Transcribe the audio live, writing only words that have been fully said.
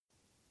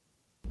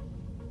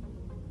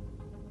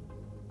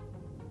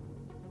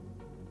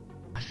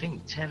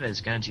think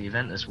Tevez going to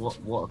Juventus,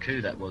 what a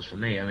coup that was for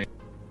me. I mean,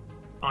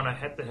 on a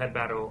head-to-head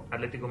battle,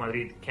 Atletico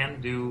Madrid can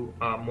do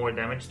more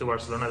damage to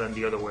Barcelona than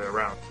the other way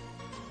around.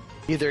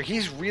 Either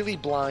he's really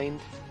blind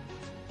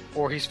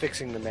or he's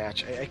fixing the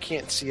match. I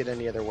can't see it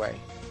any other way.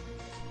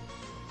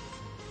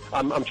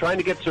 I'm trying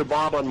to get Sir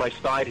Bob on my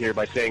side here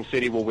by saying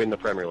City will win the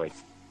Premier League.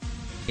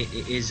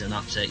 It is an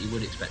upset. You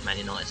would expect Man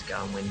United to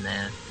go and win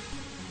there.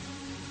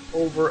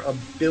 Over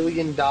 $1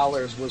 billion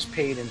was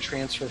paid in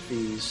transfer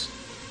fees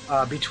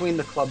between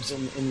the clubs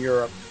in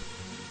Europe.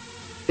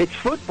 It's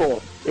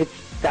football. It's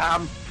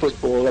damn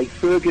football. Like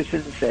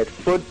Ferguson said,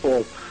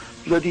 football.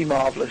 Bloody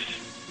marvellous.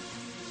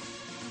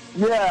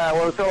 Yeah,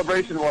 well, the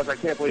celebration was, I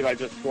can't believe I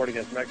just scored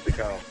against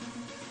Mexico.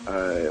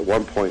 At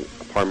one point,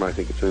 Parma, I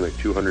think it's only like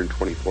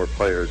 224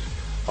 players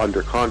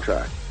under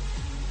contract.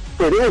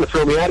 Well, they're going to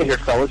throw me out of here,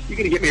 fellas. You're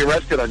going to get me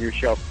arrested on your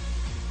show.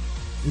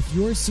 If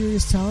you're a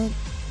serious talent,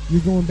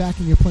 you're going back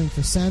and you're playing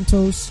for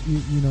Santos.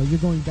 You know, you're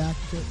going back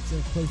to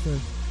play for,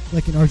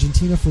 like in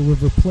Argentina, for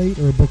River Plate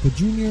or Boca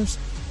Juniors,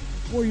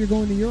 or you're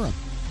going to Europe.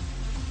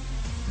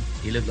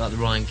 He looked like the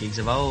Ryan Giggs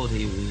of old.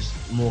 He was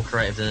more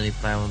creative than any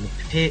player on the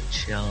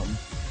pitch.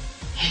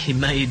 He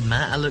made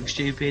Mata look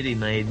stupid. He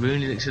made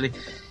Rooney look silly.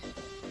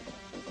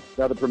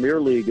 Now, the Premier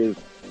League is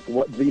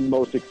the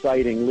most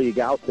exciting league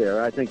out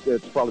there. I think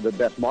it's probably the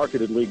best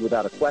marketed league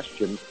without a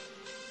question.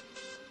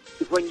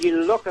 When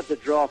you look at the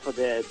draw for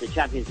the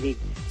Champions League,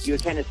 you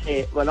kind of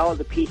say, well, all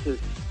the pieces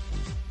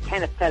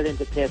kind of fell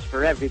into place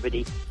for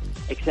everybody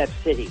except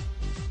City.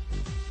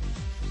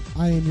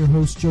 I am your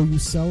host, Joe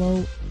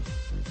Usello.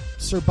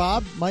 Sir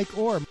Bob, Mike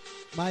Orr.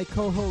 My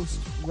co-host,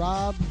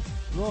 Rob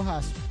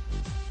Rojas.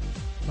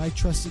 My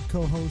trusted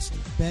co-host,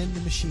 Ben the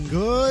Machine.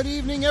 Good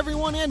evening,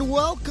 everyone, and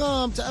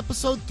welcome to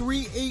episode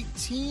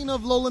 318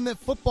 of Low Limit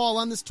Football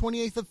on this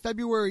 28th of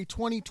February,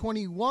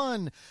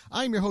 2021.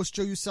 I'm your host,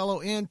 Joe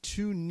Usello, and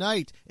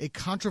tonight, a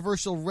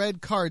controversial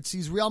red card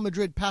sees Real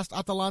Madrid past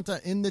Atalanta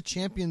in the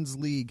Champions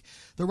League.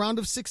 The round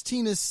of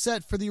 16 is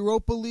set for the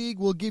Europa League.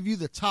 We'll give you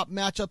the top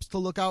matchups to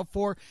look out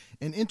for,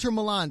 and Inter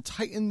Milan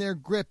tighten their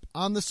grip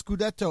on the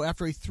Scudetto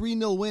after a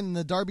 3-0 win in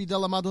the Derby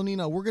della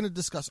Madonnina. We're going to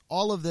discuss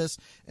all of this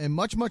and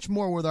much, much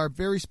more with our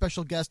very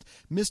special guest,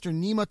 Mr.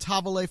 Nima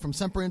Tavallaey from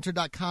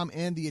SempreInter.com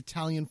and the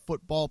Italian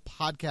Football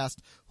Podcast,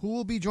 who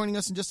will be joining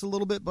us in just a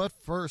little bit. But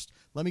first,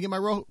 let me get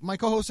my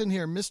co-host in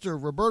here,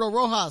 Mr. Roberto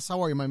Rojas.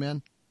 How are you, my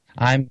man?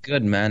 I'm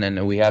good, man.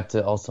 And we have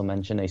to also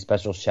mention a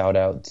special shout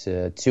out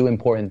to two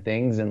important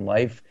things in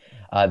life.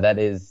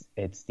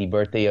 It's the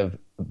birthday of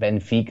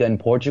Benfica in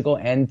Portugal,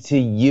 and to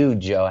you,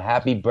 Joe.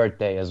 Happy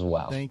birthday as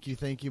well. Thank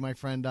you, my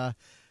friend.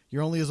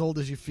 You're only as old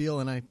as you feel,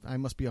 and I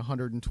must be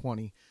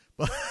 120.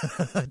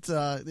 But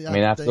I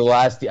mean, after the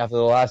last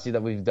year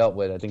that we've dealt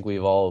with, I think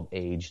we've all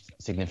aged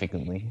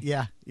significantly.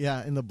 Yeah,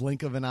 in the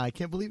blink of an eye. I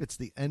can't believe it's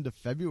the end of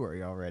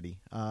February already.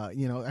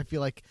 I feel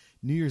like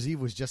New Year's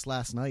Eve was just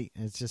last night.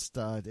 It's just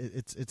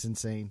it's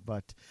insane,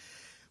 but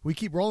we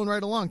keep rolling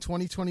right along.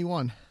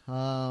 2021.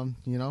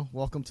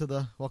 Welcome to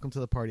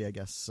the party, I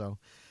guess. So,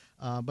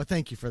 but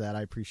thank you for that.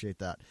 I appreciate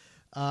that.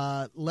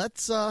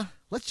 Let's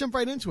jump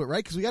right into it,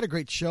 right? Because we got a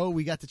great show.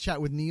 We got to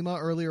chat with Nima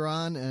earlier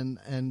on,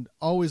 and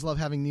always love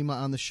having Nima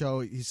on the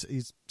show.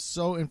 He's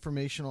so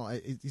informational.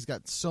 He's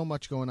got so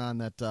much going on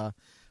that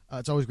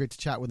it's always great to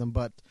chat with him.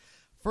 But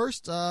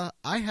first, I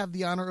have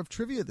the honor of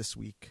trivia this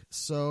week.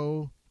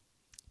 So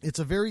it's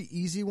a very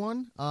easy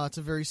one. It's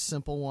a very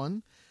simple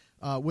one.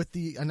 With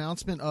the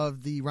announcement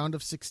of the round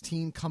of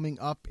 16 coming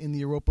up in the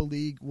Europa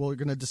League, we're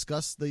going to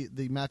discuss the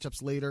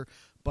matchups later.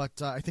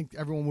 But I think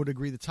everyone would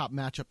agree the top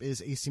matchup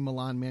is AC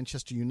Milan,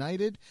 Manchester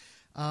United.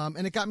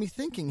 And it got me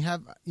thinking,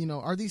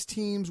 are these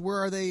teams, where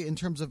are they in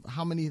terms of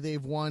how many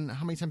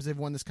times they've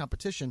won this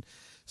competition?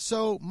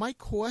 So my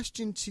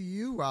question to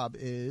you, Rob,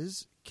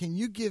 is can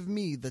you give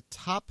me the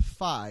top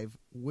 5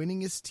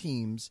 winningest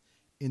teams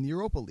in the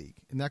Europa League?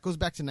 And that goes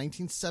back to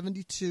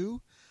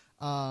 1972.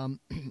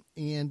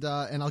 And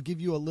I'll give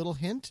you a little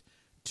hint.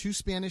 2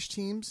 Spanish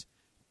teams,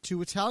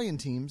 2 Italian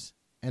teams,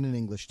 and an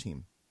English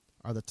team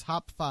are the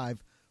top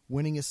 5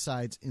 winningest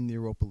sides in the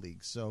Europa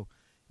League. So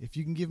if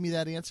you can give me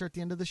that answer at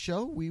the end of the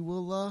show,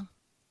 we'll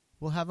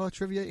have a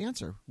trivia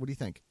answer. What do you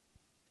think?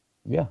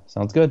 Yeah,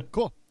 sounds good.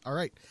 Cool. All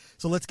right.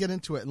 So let's get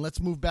into it, and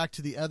let's move back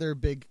to the other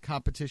big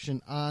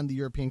competition on the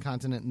European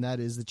continent, and that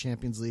is the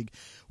Champions League.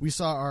 We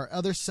saw our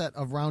other set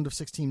of round of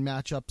 16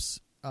 matchups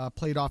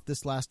played off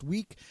this last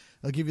week.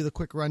 I'll give you the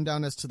quick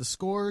rundown as to the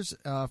scores.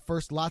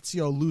 First,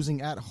 Lazio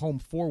losing at home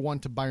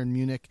 4-1 to Bayern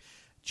Munich.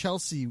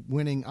 Chelsea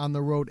winning on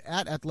the road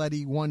at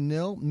Atleti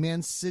 1-0.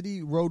 Man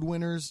City road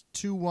winners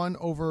 2-1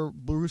 over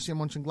Borussia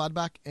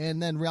Mönchengladbach.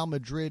 And then Real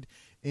Madrid,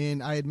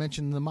 I had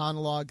mentioned in the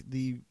monologue,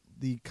 the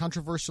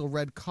controversial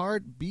red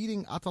card,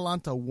 beating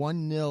Atalanta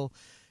 1-0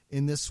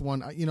 in this one.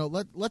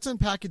 Let's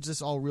unpackage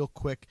this all real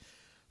quick.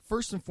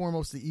 First and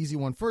foremost, the easy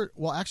one.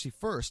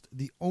 First,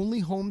 the only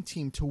home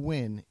team to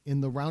win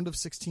in the round of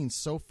 16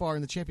 so far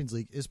in the Champions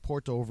League is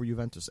Porto over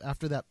Juventus.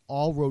 After that,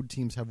 all road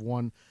teams have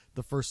won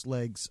the first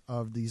legs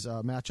of these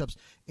matchups.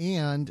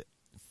 And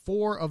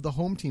 4 of the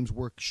home teams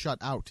were shut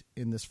out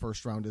in this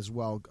first round as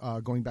well,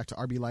 going back to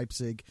RB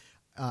Leipzig,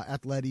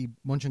 Atleti,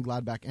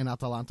 Mönchengladbach, and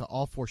Atalanta,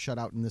 all 4 shut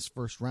out in this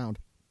first round,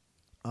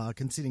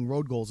 conceding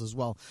road goals as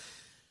well.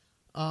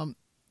 The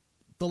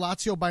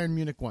Lazio-Bayern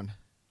Munich one,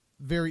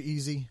 very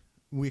easy.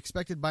 We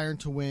expected Bayern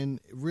to win.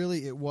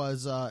 Really, it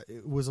was a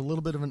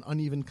little bit of an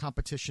uneven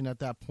competition at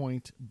that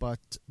point, but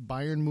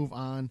Bayern move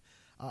on.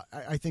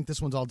 I think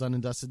this one's all done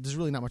and dusted. There's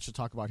really not much to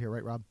talk about here,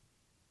 right, Rob?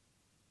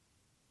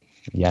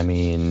 Yeah, I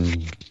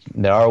mean,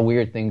 there are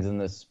weird things in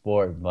this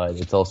sport, but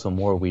it's also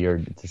more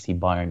weird to see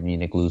Bayern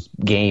Munich lose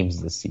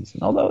games this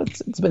season. Although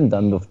it's been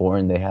done before,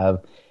 and they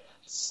have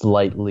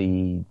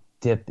slightly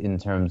dipped in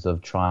terms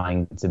of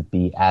trying to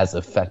be as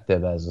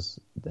effective as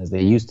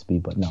they used to be.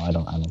 But no, I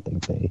don't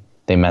think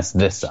they messed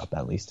this up,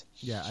 at least.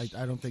 Yeah,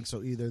 I don't think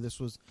so either. This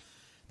was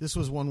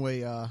one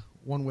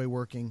way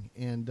working,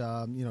 and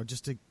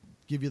just to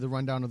give you the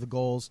rundown of the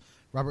goals: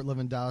 Robert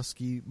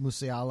Lewandowski,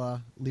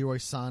 Musiala, Leroy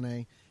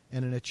Sané,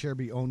 and an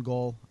Acerbi own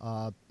goal.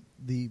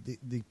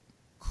 The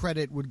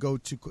credit would go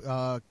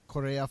to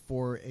Correa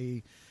for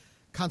a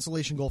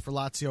consolation goal for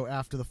Lazio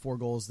after the 4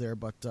 goals there.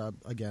 But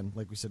again,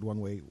 like we said, one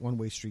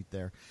way street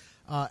there.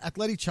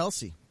 Atleti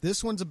Chelsea.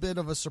 This one's a bit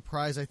of a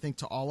surprise, I think,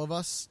 to all of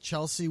us.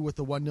 Chelsea with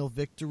a 1-0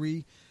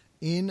 victory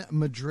in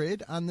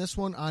Madrid on this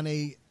one, on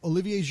a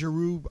Olivier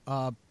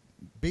Giroud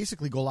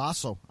basically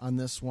golazo on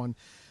this one.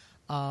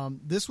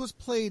 This was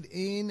played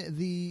in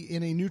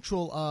a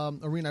neutral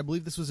arena. I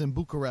believe this was in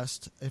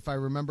Bucharest, if I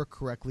remember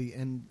correctly.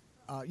 And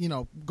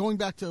going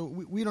back to,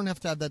 we don't have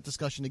to have that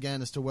discussion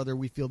again as to whether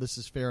we feel this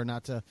is fair or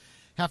not to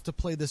have to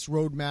play this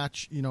road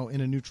match, in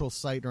a neutral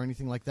site or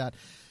anything like that.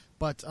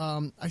 But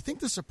I think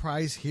the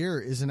surprise here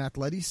is an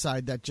Atleti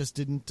side that just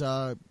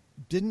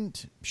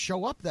didn't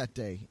show up that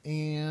day,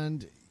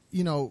 and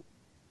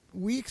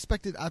we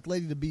expected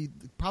Atleti to be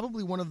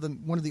probably one of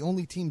the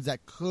only teams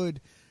that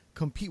could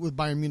compete with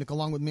Bayern Munich,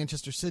 along with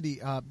Manchester City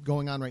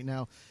going on right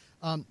now.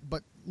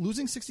 But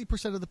losing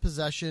 60% of the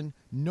possession,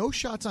 no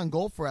shots on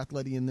goal for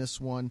Atleti in this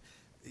one.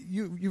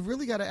 You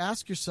really got to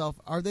ask yourself,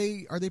 are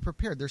they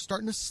prepared? They're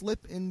starting to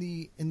slip in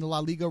the La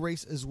Liga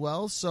race as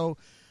well. So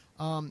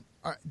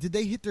did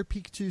they hit their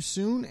peak too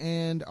soon,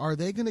 and are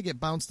they going to get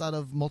bounced out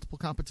of multiple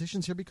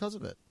competitions here because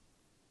of it?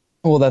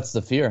 Well, that's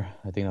the fear.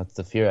 I think that's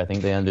the fear. I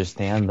think they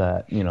understand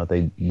that,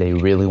 they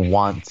really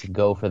want to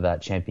go for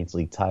that Champions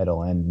League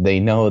title, and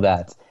they know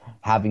that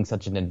having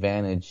such an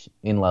advantage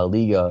in La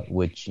Liga,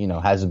 which,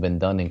 hasn't been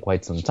done in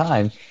quite some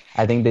time,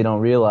 I think they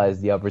don't realize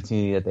the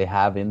opportunity that they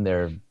have in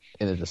their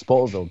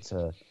disposal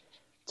to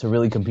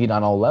really compete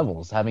on all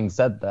levels. Having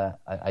said that,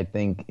 I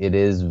think it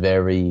is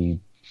very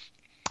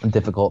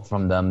difficult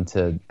from them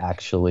to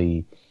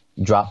actually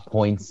drop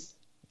points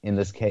in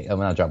this case. I mean,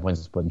 not drop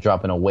points, but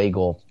drop an away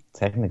goal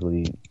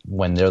technically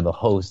when they're the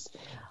host.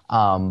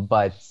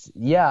 But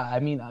yeah,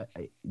 I mean,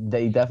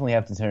 they definitely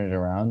have to turn it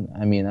around.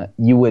 I mean,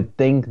 you would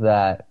think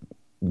that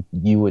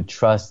you would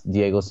trust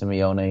Diego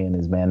Simeone and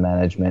his man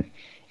management,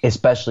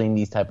 especially in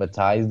these type of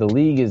ties. The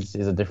league is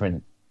a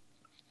different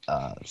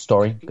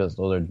story, because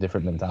those are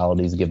different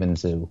mentalities given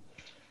to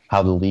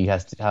how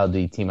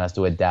the team has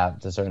to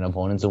adapt to certain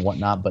opponents and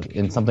whatnot. But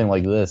in something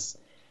like this,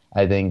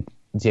 I think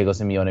Diego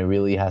Simeone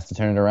really has to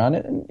turn it around.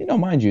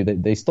 And mind you,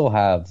 they still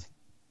have,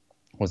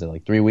 was it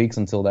like 3 weeks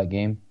until that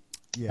game?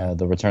 Yeah.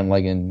 The return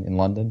leg in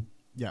London.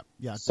 Yeah.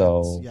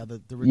 So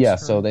the return.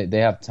 So they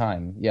have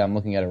time. Yeah, I'm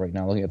looking at it right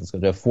now. Looking at the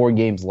schedule, they have 4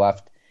 games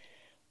left,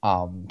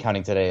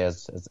 counting today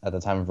as at the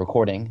time of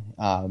recording.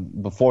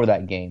 Before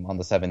that game on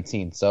the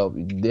 17th, so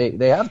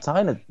they have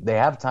time. They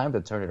have time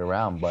to turn it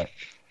around, but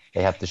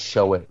they have to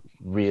show it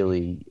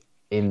really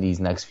in these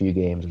next few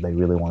games if they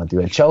really want to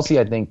do it. Chelsea,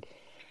 I think,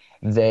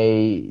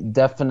 they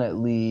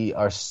definitely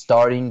are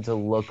starting to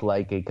look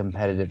like a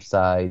competitive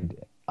side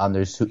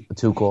under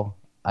Tuchel.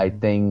 I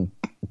think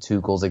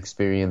Tuchel's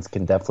experience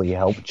can definitely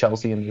help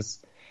Chelsea in this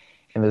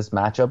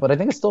matchup, but I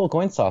think it's still a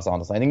coin toss,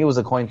 honestly. I think it was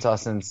a coin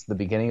toss since the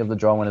beginning of the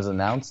draw when it was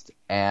announced,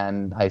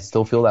 and I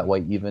still feel that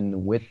way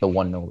even with the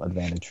 1-0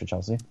 advantage for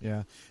Chelsea.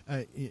 Yeah,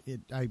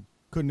 I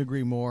couldn't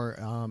agree more.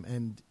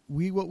 And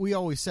we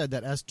always said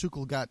that as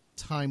Tuchel got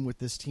time with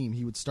this team,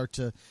 he would start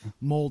to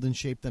mold and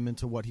shape them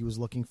into what he was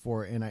looking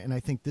for, and I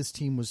think this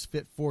team was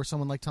fit for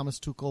someone like Thomas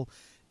Tuchel,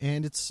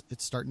 and it's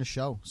starting to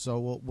show.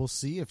 So we'll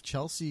see if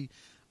Chelsea.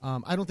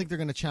 I don't think they're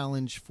going to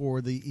challenge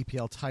for the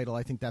EPL title.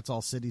 I think that's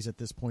all cities at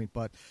this point,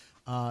 but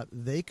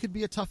they could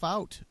be a tough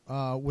out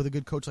with a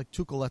good coach like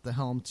Tuchel at the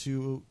helm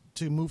to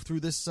move through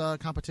this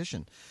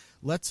competition.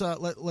 Let's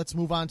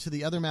move on to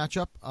the other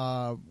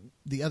matchup,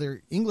 the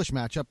other English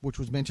matchup, which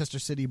was Manchester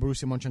City,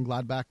 Borussia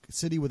Mönchengladbach.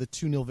 City with a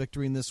 2-0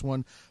 victory in this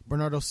one.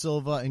 Bernardo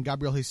Silva and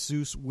Gabriel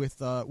Jesus with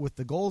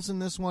the goals in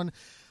this one.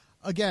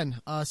 Again,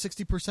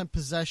 60%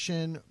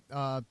 possession.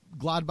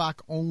 Gladbach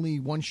only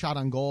 1 shot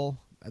on goal.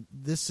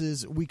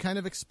 We kind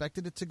of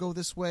expected it to go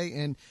this way,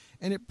 and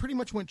it pretty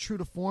much went true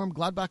to form.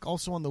 Gladbach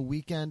also on the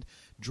weekend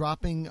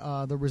dropping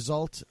the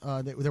result.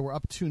 They were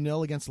up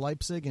 2-0 against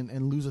Leipzig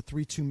and lose a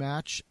 3-2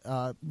 match.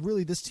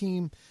 Really, this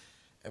team,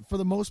 for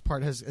the most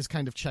part, has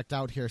kind of checked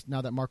out here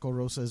now that Marco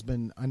Rose has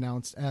been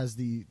announced as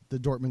the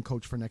Dortmund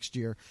coach for next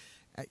year.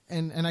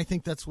 And I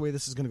think that's the way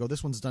this is going to go.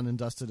 This one's done and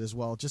dusted as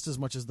well, just as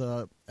much as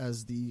the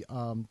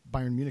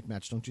Bayern Munich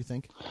match, don't you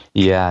think?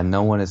 Yeah,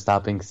 no one is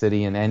stopping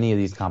City in any of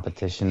these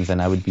competitions,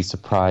 and I would be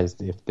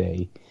surprised if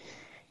they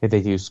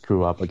do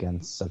screw up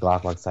against a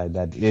Gladbach side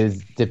that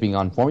is dipping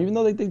on form, even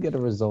though they did get a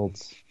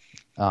result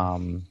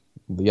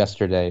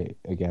yesterday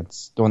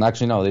against. Well,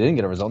 actually, no, they didn't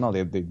get a result. No,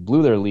 they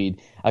blew their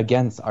lead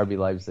against RB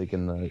Leipzig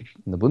in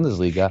the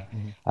Bundesliga.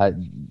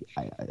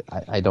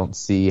 I don't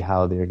see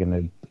how they're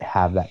going to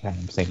have that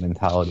kind of same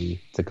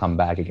mentality to come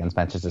back against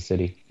Manchester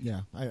City.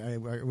 Yeah, I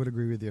would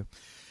agree with you.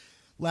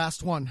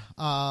 Last one,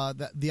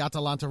 the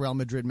Atalanta Real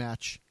Madrid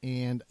match,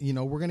 and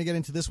we're going to get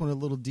into this one a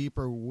little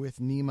deeper with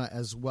Nima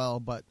as well,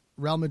 but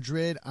Real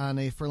Madrid on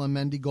a Ferland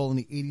Mendy goal in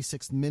the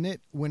 86th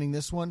minute, winning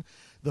this one.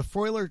 The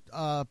Freuler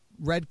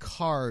red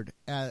card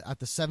at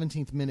the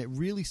 17th minute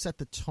really set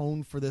the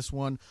tone for this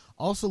one.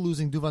 Also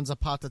losing Duvan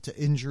Zapata to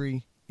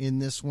injury in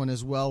this one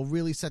as well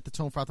really set the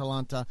tone for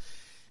Atalanta.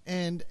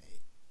 And,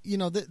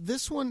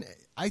 this one,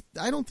 I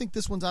don't think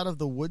this one's out of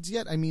the woods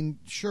yet. I mean,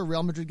 sure,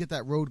 Real Madrid get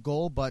that road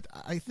goal, but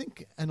I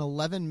think an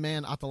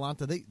 11-man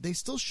Atalanta, they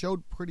still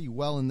showed pretty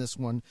well in this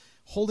one,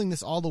 holding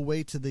this all the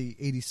way to the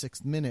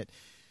 86th minute.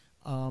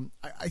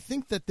 I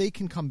think that they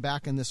can come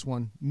back in this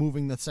one,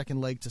 moving the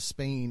second leg to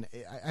Spain.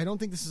 I don't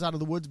think this is out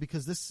of the woods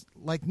because this,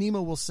 like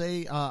Nima will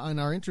say in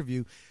our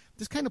interview,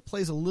 this kind of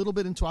plays a little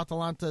bit into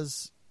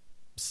Atalanta's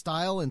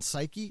style and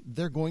psyche.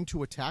 They're going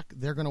to attack.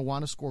 They're going to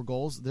want to score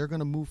goals. They're going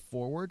to move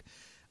forward.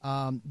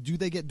 Do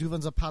they get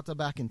Duvan Zapata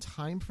back in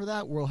time for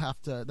that?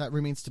 That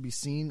remains to be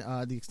seen,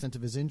 the extent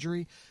of his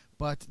injury.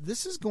 But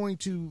this is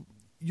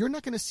you're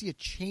not going to see a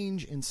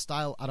change in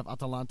style out of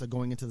Atalanta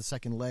going into the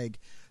second leg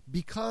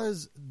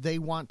because they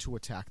want to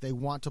attack. They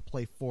want to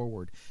play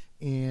forward.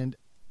 And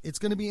it's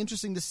going to be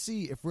interesting to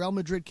see if Real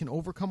Madrid can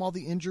overcome all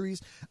the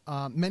injuries.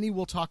 Many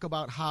will talk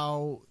about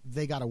how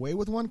they got away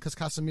with one because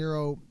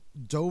Casemiro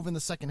dove in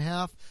the second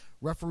half.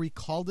 Referee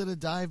called it a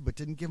dive but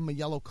didn't give him a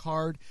yellow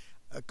card.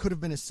 Could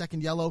have been a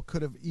second yellow,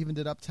 could have evened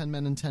it up 10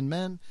 men and 10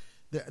 men.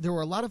 There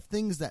were a lot of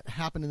things that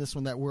happened in this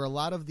one that were a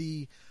lot of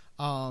the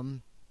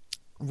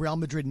Real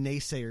Madrid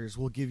naysayers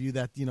will give you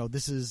that,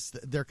 this is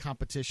their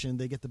competition.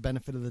 They get the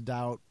benefit of the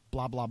doubt,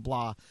 blah, blah,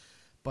 blah.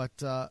 But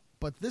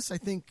this, I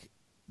think,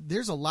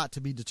 there's a lot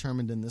to be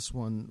determined in this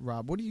one.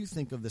 Rob, what do you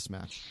think of this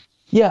match?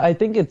 Yeah, I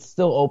think it's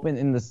still open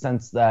in the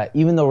sense that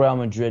even though Real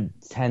Madrid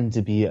tend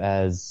to be,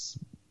 as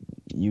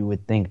you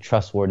would think,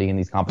 trustworthy in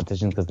these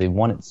competitions because they've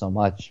won it so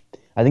much,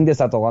 I think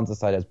this Atalanta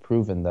side has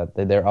proven that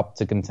they're up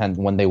to contend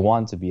when they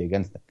want to be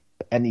against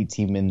any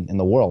team in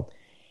the world.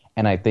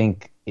 And I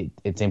think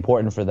it's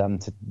important for them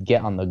to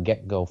get on the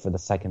get-go for the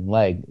second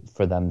leg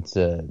for them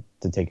to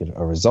take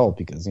a result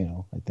because,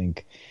 I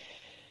think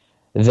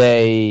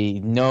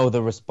they know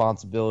the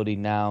responsibility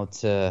now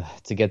to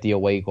get the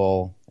away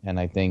goal. And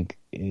I think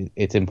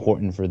it's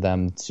important for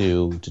them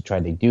to try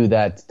to do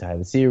that, to tie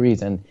the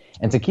series, and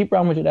to keep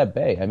Real Madrid at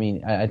bay. I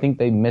mean, I think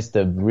they missed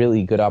a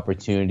really good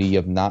opportunity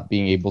of not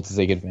being able to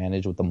take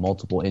advantage with the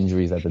multiple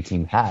injuries that the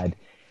team had.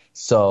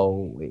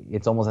 So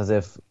it's almost as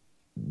if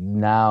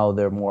now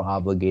they're more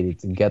obligated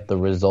to get the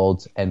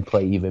results and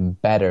play even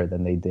better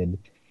than they did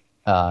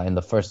in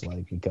the first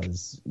leg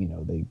because,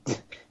 they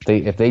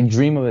if they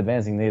dream of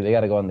advancing, they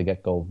got to go on the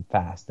get-go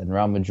fast. And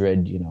Real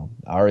Madrid,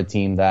 are a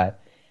team that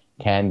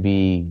can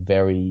be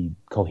very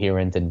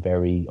coherent and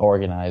very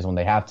organized when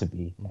they have to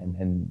be,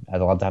 and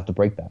Atalanta have to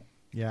break that.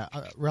 Yeah,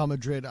 Real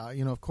Madrid,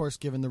 of course,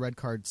 given the red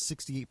card,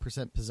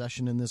 68%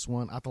 possession in this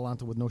one.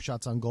 Atalanta with no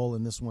shots on goal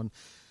in this one.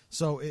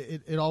 So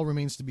it all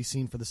remains to be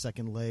seen for the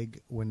second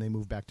leg when they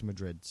move back to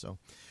Madrid. So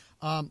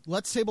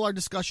let's table our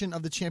discussion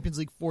of the Champions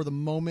League for the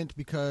moment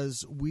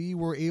because we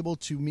were able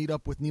to meet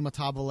up with Nima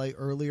Tavallaey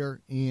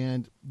earlier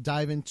and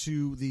dive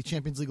into the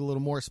Champions League a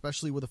little more,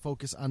 especially with a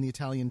focus on the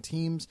Italian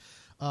teams.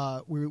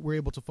 We were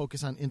able to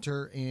focus on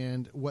Inter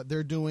and what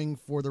they're doing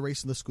for the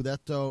race in the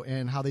Scudetto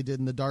and how they did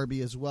in the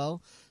derby as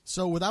well.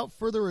 So without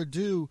further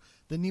ado,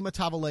 the Nima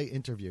Tavallaey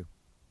interview.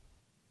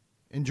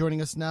 And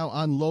joining us now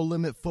on Low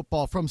Limit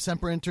Football from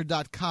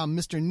SempreInter.com,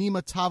 Mr.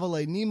 Nima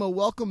Tavallaey. Nima,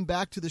 welcome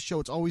back to the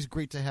show. It's always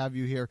great to have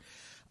you here.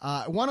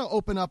 I want to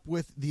open up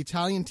with the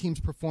Italian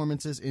team's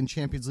performances in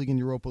Champions League and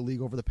Europa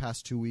League over the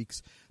past 2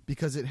 weeks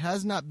because it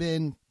has not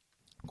been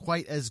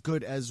quite as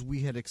good as we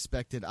had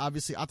expected.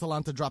 Obviously,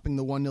 Atalanta dropping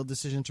the 1-0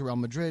 decision to Real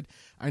Madrid.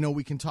 I know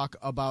we can talk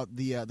about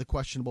the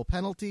questionable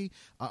penalty.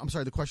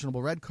 The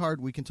questionable red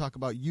card. We can talk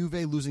about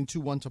Juve losing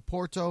 2-1 to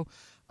Porto.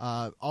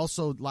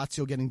 Also,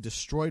 Lazio getting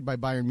destroyed by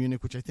Bayern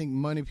Munich, which I think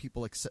many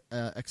people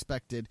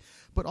expected.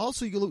 But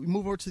also, you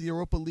move over to the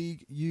Europa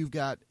League. You've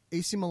got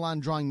AC Milan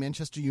drawing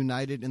Manchester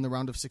United in the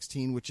round of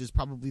 16, which is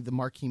probably the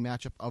marquee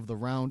matchup of the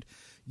round.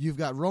 You've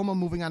got Roma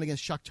moving on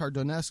against Shakhtar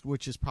Donetsk,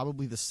 which is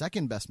probably the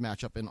second best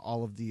matchup in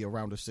all of the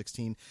round of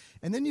 16.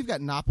 And then you've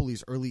got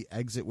Napoli's early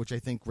exit, which I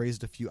think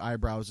raised a few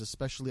eyebrows,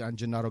 especially on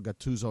Gennaro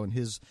Gattuso and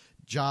his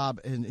job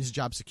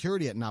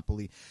security at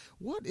Napoli.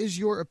 What is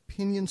your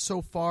opinion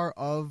so far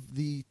of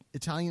the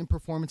Italian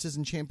performances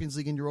in Champions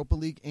League and Europa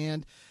League,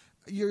 and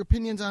your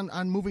opinions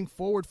on moving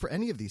forward for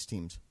any of these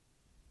teams?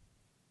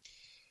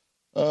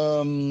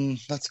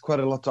 That's quite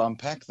a lot to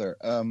unpack there.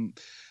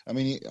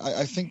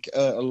 I think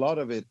a lot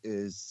of it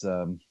is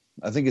down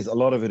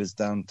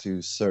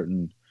to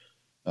certain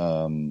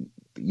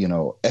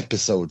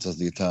episodes, as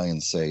the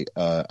Italians say.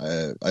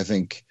 I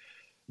think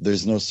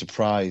there's no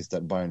surprise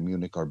that Bayern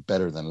Munich are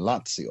better than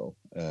Lazio.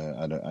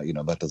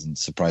 That doesn't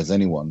surprise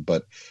anyone,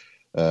 but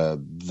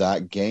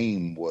that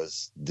game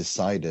was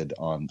decided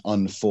on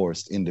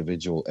unforced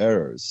individual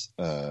errors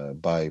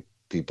by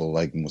people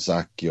like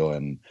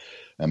Musacchio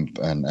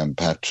and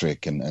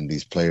Patrick and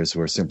these players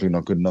who are simply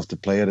not good enough to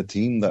play at a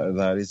team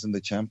that is in the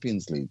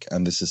Champions League.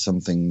 And this is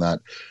something that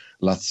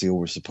Lazio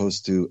were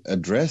supposed to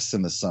address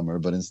in the summer,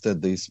 but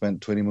instead they spent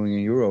 20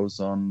 million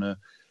euros on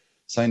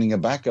signing a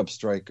backup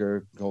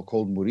striker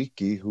called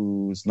Muriqi,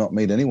 who's not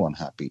made anyone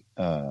happy,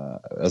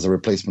 as a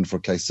replacement for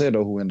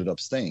Caicedo, who ended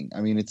up staying.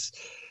 I mean,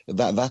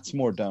 that's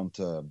more down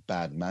to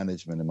bad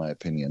management, in my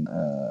opinion,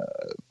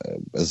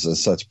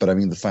 as such. But I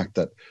mean, the fact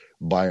that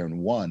Bayern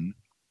won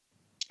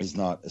is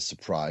not a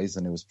surprise,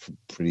 and it was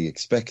pretty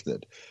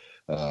expected.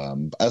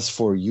 As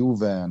for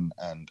Juve and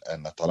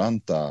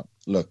Atalanta,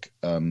 look,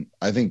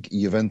 I think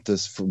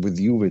Juventus, with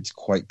Juve, it's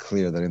quite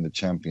clear that in the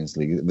Champions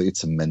League,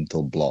 it's a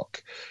mental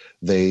block.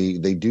 They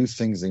do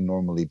things they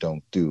normally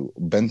don't do.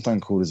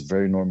 Bentancur is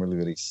normally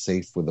very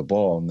safe with the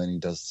ball, and then he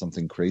does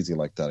something crazy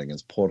like that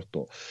against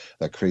Porto,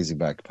 that crazy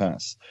back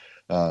pass.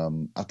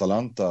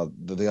 Atalanta,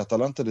 the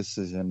Atalanta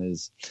decision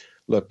is,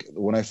 look,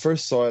 when I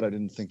first saw it, I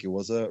didn't think it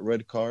was a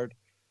red card,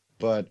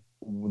 but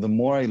the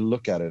more I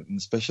look at it, and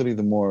especially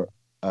the more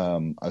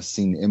I've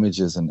seen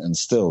images and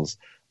stills,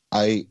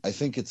 I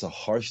think it's a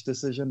harsh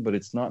decision, but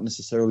it's not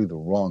necessarily the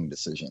wrong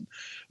decision.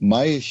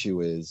 My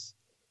issue is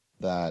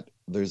that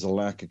there's a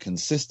lack of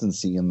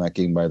consistency in that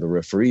game by the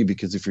referee,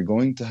 because if you're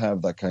going to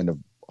have that kind of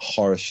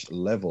harsh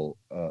level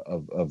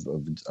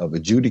of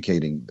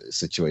adjudicating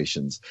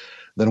situations,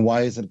 then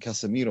why isn't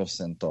Casemiro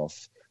sent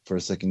off for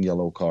a second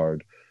yellow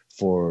card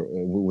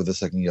with a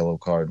second yellow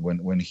card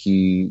when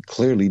he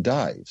clearly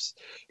dives?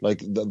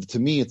 To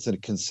me, it's a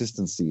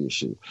consistency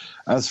issue.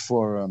 As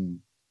for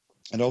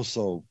and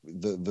also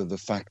the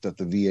fact that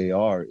the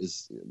VAR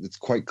it's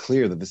quite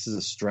clear that this is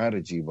a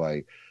strategy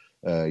by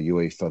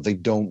UEFA. They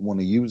don't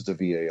want to use the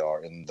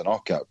VAR in the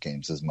knockout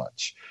games as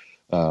much.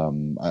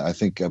 I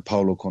think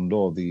Paolo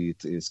Condò, the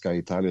Sky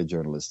Italia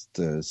journalist,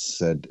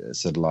 said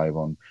live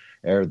on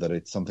air that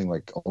it's something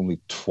like only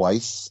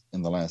twice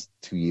in the last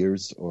 2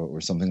 years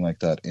or something like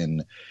that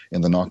in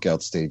the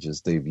knockout stages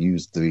they've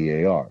used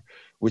the VAR,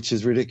 which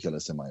is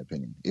ridiculous in my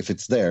opinion. If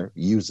it's there,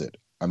 use it.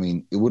 I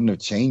mean, it wouldn't have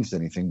changed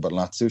anything, but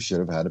Lazio should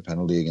have had a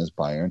penalty against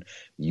Bayern.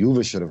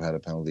 Juve should have had a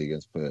penalty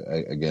against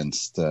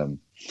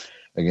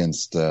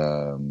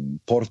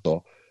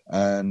Porto,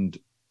 and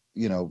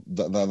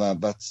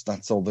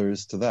that's all there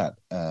is to that.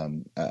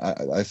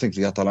 I think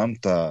the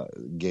Atalanta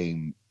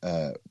game,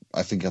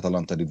 I think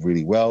Atalanta did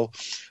really well.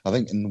 I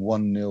think in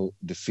 1-0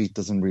 defeat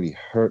doesn't really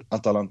hurt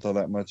Atalanta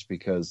that much,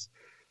 because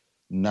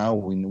now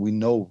we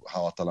know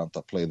how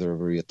Atalanta play. They're a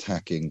very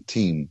attacking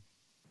team,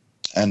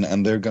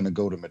 and they're going to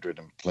go to Madrid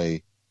and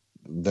play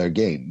their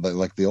game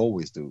like they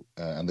always do,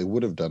 and they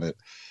would have done it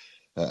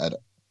they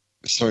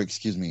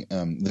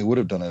would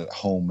have done it at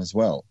home as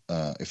well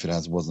if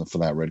it wasn't for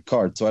that red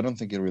card. So I don't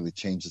think it really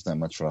changes that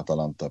much for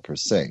Atalanta per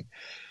se.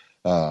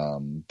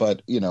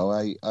 But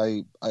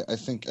I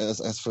think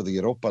as for the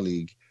Europa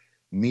League,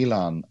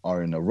 Milan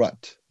are in a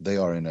rut. They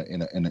are in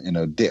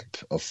a dip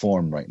of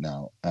form right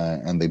now,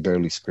 and they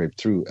barely scraped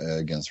through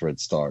against Red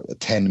Star, a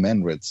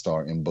 10-man Red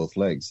Star in both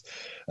legs.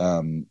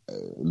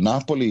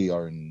 Napoli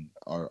are in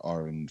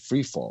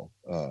free fall,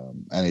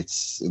 and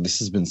this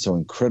has been so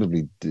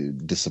incredibly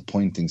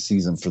disappointing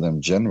season for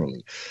them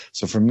generally.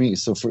 So for me,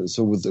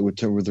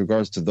 with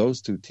regards to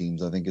those two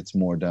teams, I think it's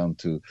more down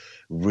to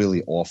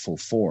really awful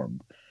form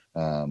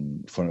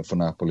for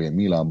Napoli and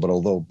Milan.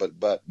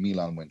 But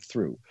Milan went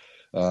through.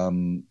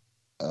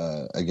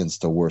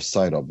 Against a worse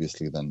side,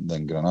 obviously, than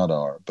Granada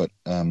are. But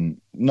I mean,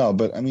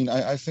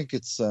 I think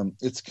it's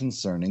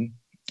concerning.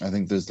 I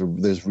think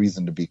there's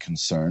reason to be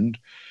concerned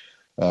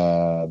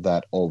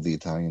that all the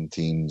Italian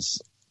teams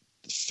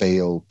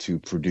fail to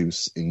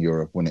produce in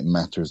Europe when it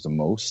matters the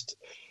most.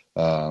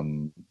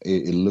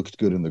 It looked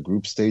good in the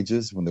group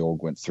stages when they all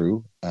went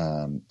through,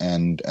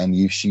 and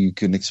you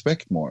can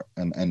expect more,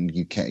 and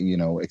you can't,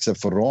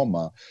 except for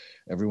Roma.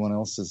 Everyone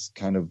else is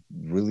kind of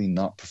really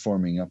not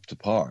performing up to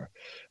par.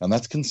 And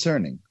that's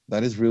concerning.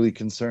 That is really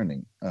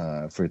concerning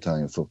for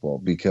Italian football,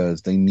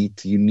 because you need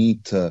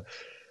to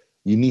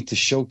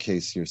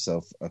showcase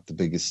yourself at the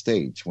biggest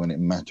stage when it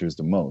matters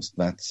the most.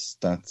 That's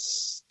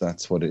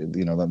what it,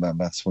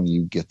 that's when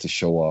you get to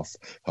show off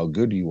how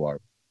good you are.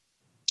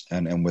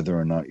 and whether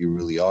or not you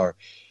really are,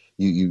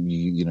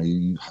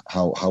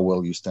 how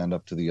well you stand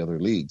up to the other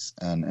leagues,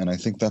 and I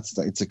think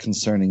it's a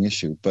concerning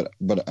issue. But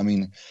I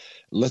mean,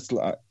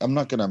 I'm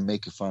not going to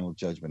make a final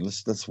judgment.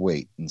 Let's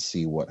wait and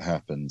see what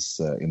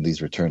happens in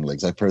these return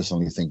legs. I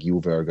personally think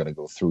Juve are going to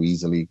go through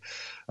easily.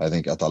 I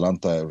think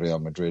Atalanta, Real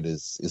Madrid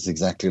is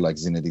exactly like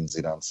Zinedine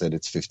Zidane said.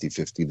 It's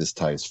 50-50. This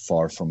tie is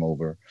far from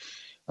over.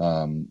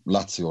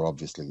 Lazio are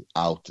obviously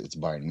out. It's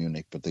Bayern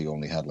Munich, but they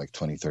only had like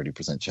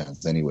 20-30%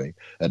 chance anyway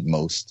at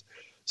most.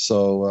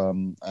 So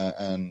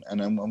I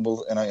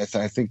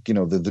think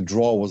the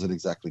draw wasn't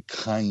exactly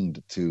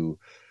kind to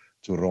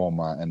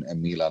Roma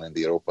and Milan in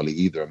the Europa League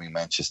either. I mean,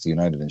 Manchester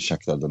United and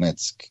Shakhtar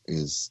Donetsk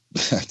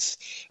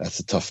that's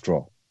a tough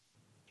draw.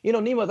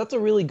 Nima, that's a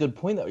really good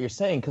point that you're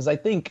saying, because I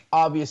think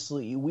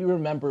obviously we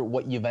remember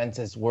what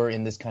Juventus were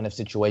in this kind of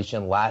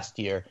situation last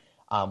year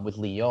with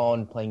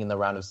Lyon playing in the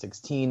round of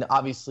 16.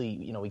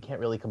 Obviously, we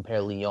can't really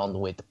compare Lyon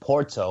with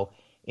Porto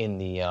in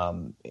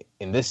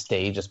this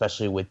stage,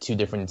 especially with two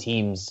different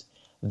teams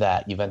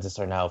that Juventus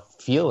are now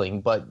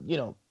feeling. But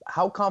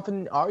how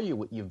confident are you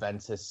with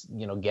Juventus,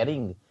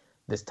 getting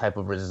this type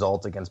of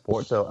result against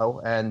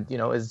Porto? And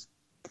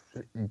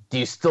do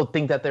you still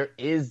think that there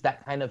is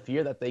that kind of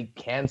fear that they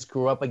can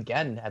screw up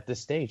again at this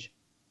stage?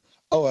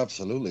 Oh,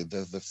 absolutely.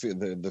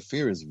 The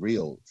fear is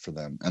real for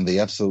them, and they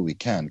absolutely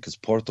can, because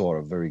Porto are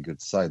a very good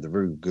side. They're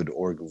very good,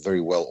 very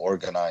well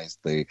organized.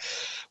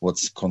 What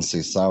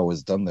Conceição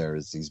has done there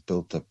is he's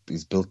built a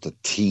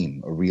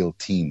team, a real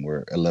team,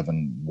 where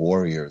 11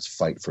 warriors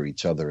fight for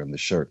each other in the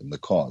shirt and the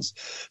cause.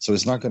 So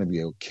it's not going to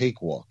be a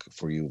cakewalk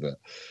for Juve,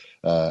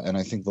 and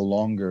I think the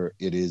longer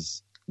it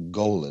is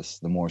goalless,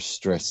 the more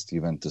stressed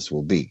Juventus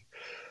will be.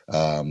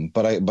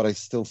 But I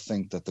still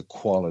think that the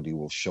quality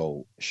will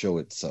show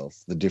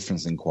itself, the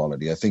difference in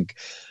quality. I think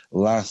the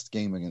last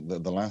game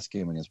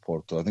against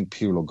Porto, I think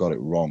Pirlo got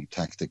it wrong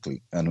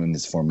tactically and in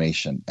his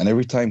formation. And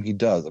every time he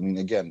does, I mean,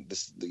 again,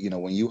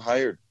 when you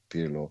hire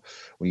Pirlo,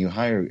 when you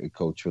hire a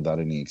coach without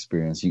any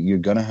experience, you're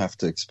going to have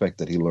to expect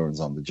that he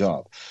learns on the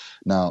job.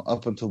 Now,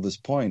 up until this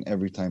point,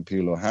 every time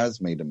Pirlo has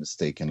made a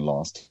mistake and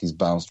lost, he's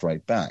bounced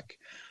right back.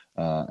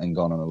 And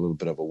gone on a little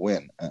bit of a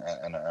win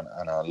and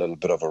a little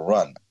bit of a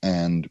run,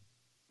 and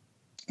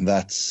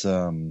that's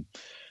it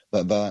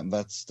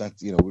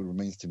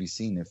remains to be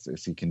seen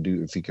if he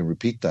can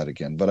repeat that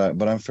again. But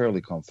I'm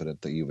fairly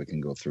confident that Juve can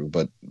go through.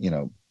 But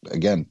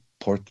again,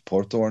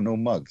 Porto are no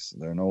mugs.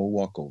 They're no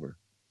walkover.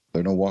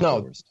 They're no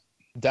walkovers.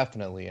 No,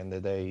 definitely, and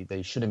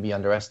they shouldn't be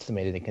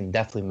underestimated. It can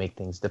definitely make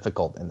things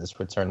difficult in this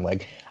return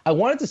leg. I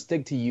wanted to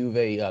stick to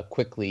Juve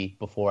quickly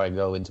before I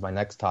go into my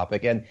next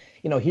topic. And,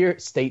 here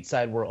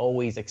stateside, we're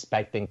always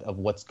expecting of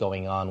what's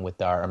going on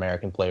with our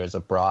American players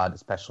abroad,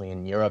 especially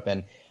in Europe.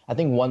 And I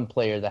think one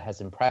player that has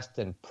impressed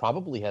and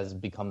probably has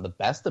become the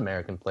best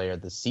American player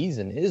this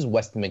season is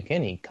Weston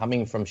McKennie,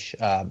 coming from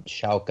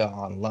Schalke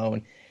on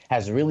loan.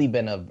 Has really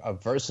been a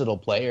versatile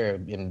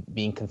player in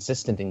being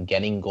consistent in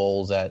getting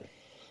goals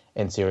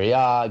in Serie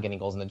A, getting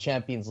goals in the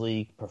Champions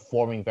League,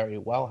 performing very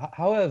well.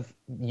 How have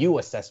you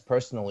assessed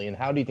personally, and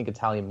how do you think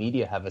Italian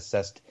media have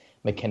assessed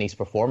McKennie's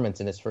performance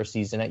in his first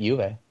season at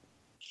Juve?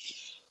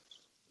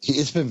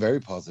 It's been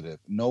very positive.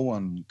 No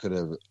one could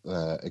have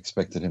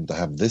expected him to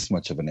have this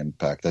much of an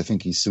impact. I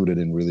think he's suited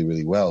in really,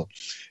 really well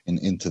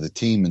into the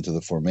team, into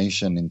the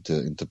formation,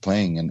 into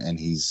playing, and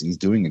he's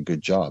doing a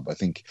good job. I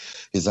think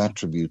his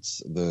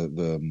attributes,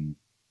 the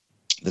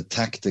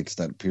tactics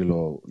that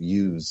Pirlo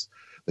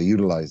he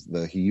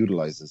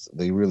utilizes,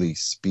 they really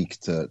speak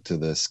to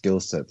the skill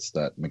sets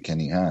that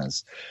McKennie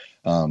has.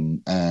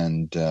 I'm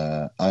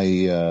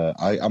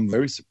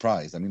very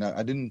surprised. I mean,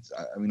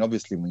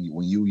 obviously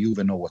when you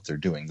even know what they're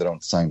doing, they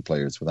don't sign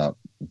players without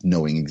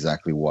knowing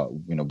exactly what,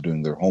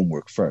 doing their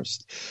homework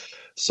first.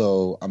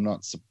 So I'm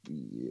not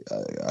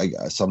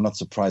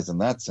surprised in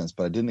that sense,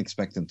 but I didn't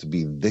expect him to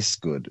be this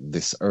good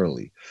this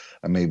early.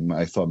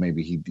 I thought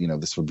maybe he,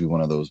 this would be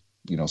one of those,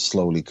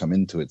 slowly come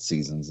into it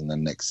seasons, and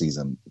then next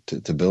season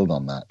to build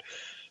on that.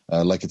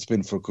 Like it's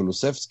been for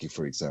Kulusevski,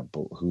 for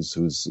example, who's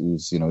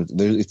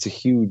it's a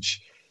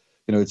huge,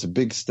 it's a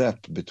big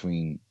step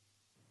between,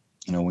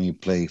 when you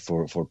play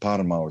for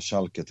Parma or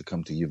Schalke to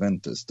come to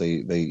Juventus.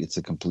 It's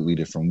a completely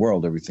different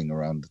world. Everything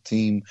around the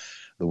team,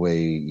 the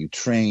way you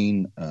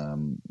train,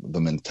 the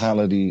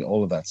mentality,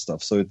 all of that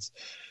stuff. So it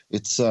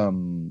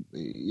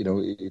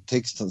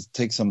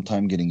takes some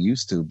time getting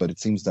used to, but it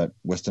seems that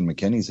Weston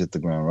McKennie's hit the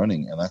ground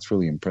running, and that's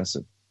really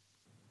impressive.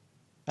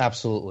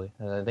 Absolutely.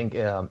 And I think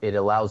it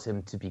allows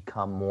him to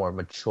become more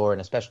mature,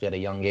 and especially at a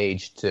young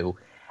age, to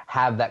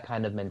have that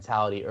kind of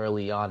mentality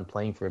early on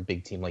playing for a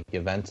big team like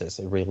Juventus.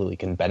 It really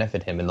can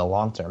benefit him in the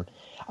long term.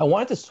 I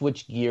wanted to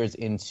switch gears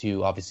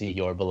into, obviously,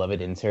 your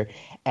beloved Inter,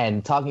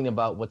 and talking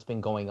about what's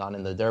been going on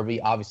in the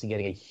Derby, obviously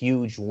getting a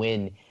huge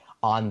win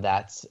on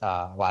that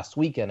last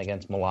weekend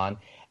against Milan.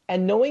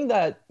 And knowing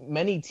that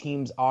many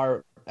teams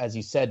are, as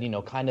you said,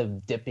 kind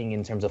of dipping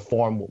in terms of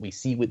form. What we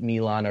see with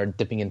Milan are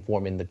dipping in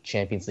form in the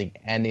Champions League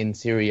and in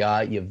Serie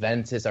A.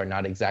 Juventus are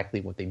not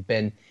exactly what they've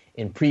been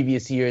in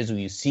previous years.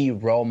 You see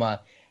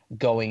Roma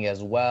going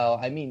as well.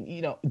 I mean,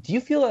 do you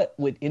feel that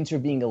with Inter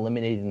being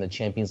eliminated in the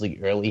Champions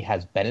League early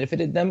has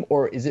benefited them,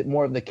 or is it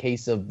more of the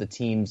case of the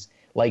teams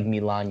like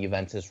Milan,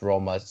 Juventus,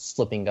 Roma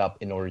slipping up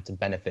in order to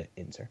benefit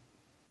Inter?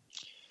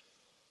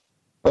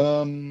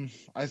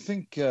 I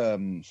think,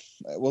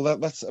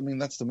 that's the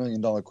 $1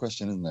 million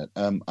question, isn't it?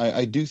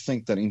 I do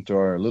think that Inter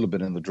are a little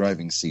bit in the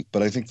driving seat,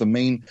 but I think the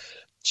main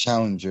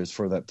challengers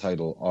for that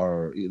title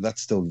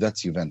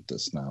that's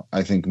Juventus now.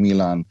 I think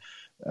Milan,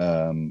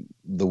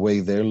 the way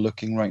they're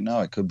looking right now,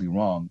 I could be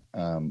wrong,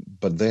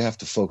 but they have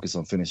to focus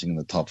on finishing in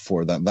the top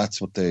four. That's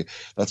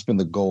been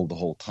the goal the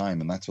whole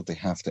time, and that's what they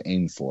have to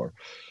aim for.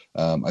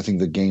 I think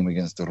the game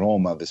against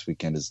Roma this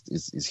weekend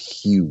is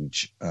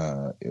huge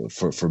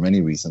for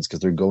many reasons, because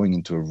they're going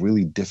into a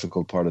really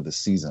difficult part of the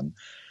season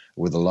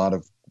with a lot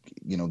of,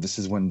 this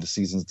is when the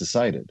season's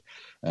decided,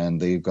 and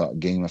they've got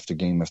game after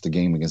game after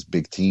game against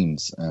big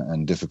teams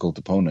and difficult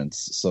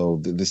opponents. So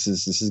this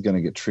is going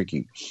to get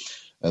tricky.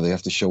 They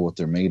have to show what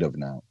they're made of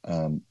now.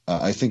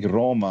 I think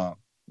Roma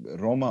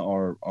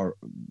are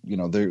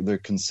they're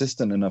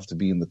consistent enough to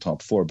be in the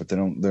top four, but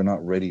they're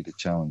not ready to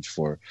challenge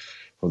for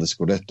the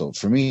Scudetto.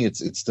 For me,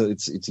 it's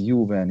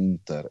Juve and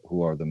Inter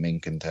who are the main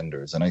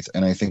contenders, and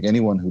I think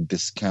anyone who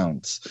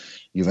discounts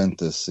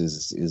Juventus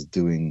is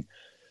doing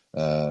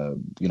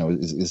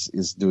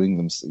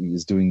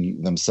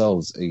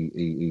themselves a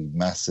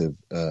massive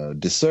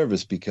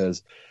disservice,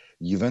 because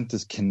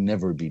Juventus can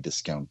never be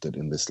discounted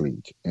in this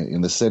league.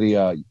 In the Serie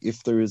A,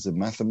 if there is a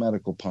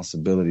mathematical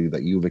possibility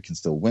that Juve can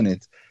still win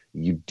it,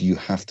 you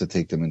have to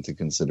take them into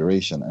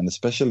consideration. And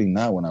especially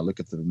now, when I look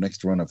at the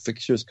next run of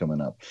fixtures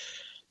coming up,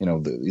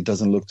 it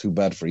doesn't look too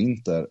bad for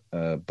Inter,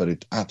 but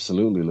it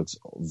absolutely looks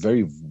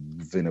very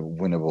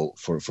winnable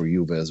for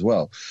Juve as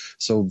well.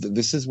 So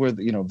this is where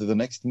the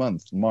next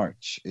month,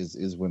 March,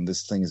 is when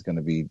this thing is going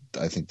to be,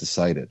 I think,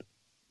 decided.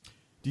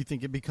 Do you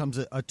think it becomes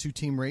a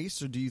two-team race,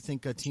 or do you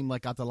think a team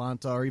like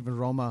Atalanta or even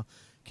Roma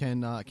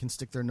can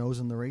stick their nose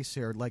in the race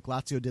here, like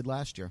Lazio did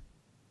last year?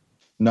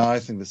 No, I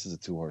think this is a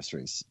two-horse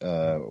race.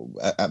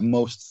 At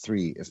most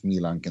three, if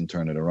Milan can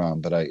turn it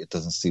around, but it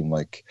doesn't seem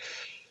like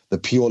the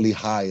Pioli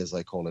high, as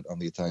I call it on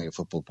the Italian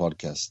Football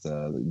Podcast,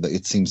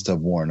 it seems to have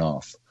worn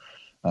off.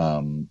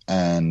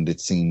 And it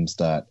seems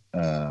that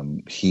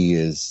he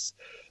is...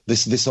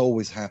 This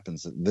always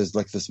happens. There's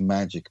like this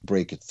magic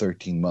break at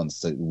 13 months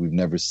that we've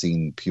never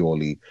seen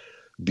Pioli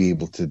be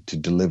able to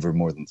deliver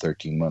more than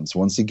 13 months.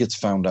 Once he gets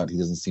found out, he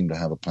doesn't seem to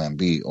have a plan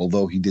B,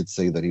 although he did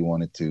say that he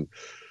wanted to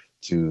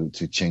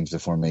change the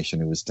formation.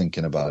 He was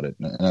thinking about it,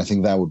 and I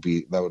think that would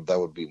be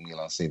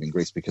Milan's saving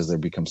grace, because they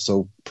become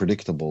so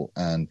predictable,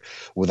 and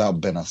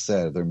without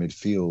Benacer, their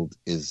midfield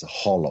is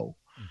hollow,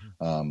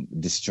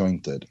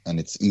 disjointed, and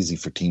it's easy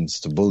for teams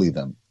to bully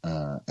them.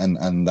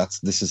 And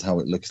this is how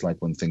it looks like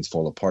when things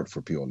fall apart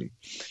for Pioli.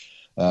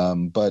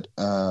 But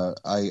I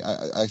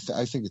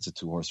think it's a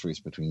two-horse race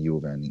between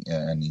Juve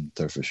and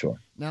Inter for sure.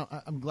 Now,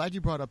 I'm glad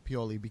you brought up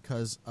Pioli,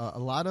 because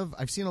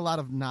I've seen a lot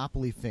of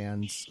Napoli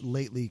fans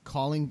lately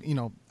calling,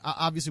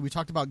 obviously we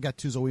talked about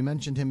Gattuso. We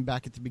mentioned him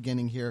back at the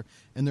beginning here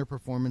and their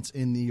performance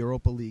in the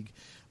Europa League.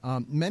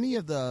 Many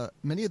of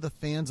the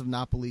fans of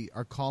Napoli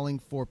are calling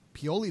for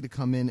Pioli to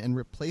come in and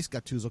replace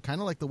Gattuso,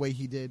 kind of like the way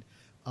he did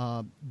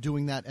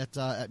doing that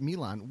at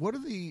Milan.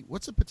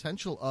 What's the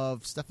potential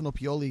of Stefano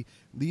Pioli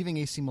leaving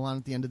AC Milan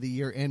at the end of the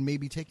year and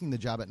maybe taking the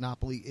job at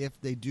Napoli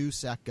if they do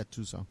sack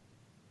Gattuso?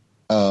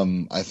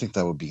 I think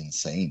that would be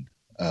insane,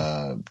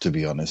 to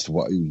be honest.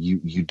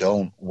 You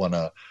don't want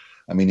to...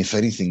 I mean, if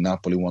anything,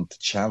 Napoli want to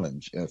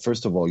challenge.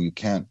 First of all, you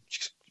can't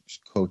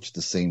coach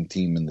the same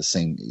team in the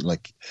same,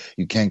 like,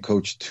 you can't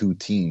coach two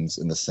teams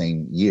in the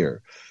same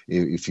year.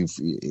 If you're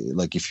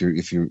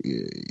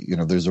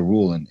there's a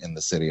rule in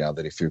the Serie A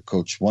that if you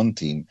coach one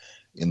team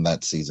in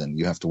that season,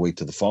 you have to wait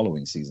to the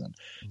following season.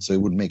 So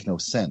it would make no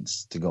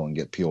sense to go and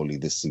get Pioli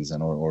this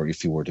season, or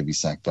if you were to be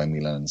sacked by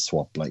Milan and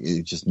swap, like,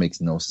 it just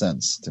makes no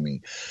sense to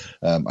me.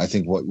 I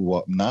think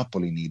what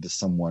Napoli need is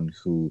someone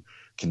who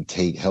can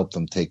help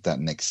them take that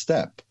next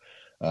step.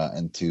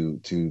 And to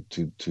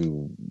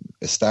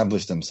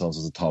establish themselves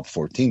as a top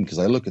four team, because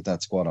I look at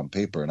that squad on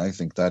paper and I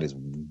think that is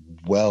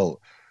well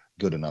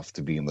good enough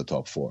to be in the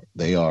top four.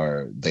 They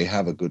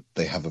have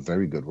a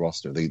very good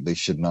roster. They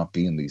should not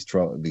be in these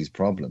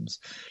problems.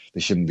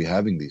 They shouldn't be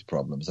having these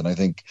problems. And I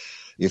think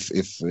if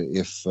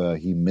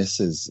he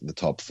misses the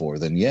top four,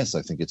 then yes,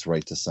 I think it's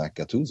right to sack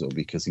Gattuso,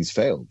 because he's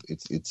failed.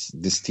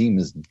 This team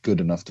is good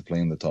enough to play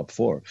in the top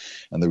four,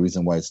 and the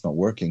reason why it's not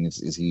working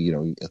is he,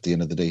 at the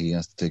end of the day, he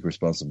has to take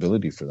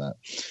responsibility for that.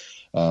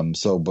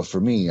 But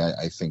for me,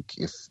 I think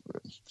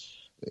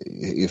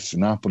if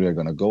Napoli are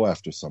going to go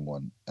after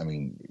someone, I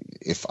mean,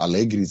 if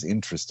Allegri is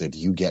interested,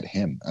 you get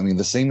him. I mean,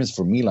 the same is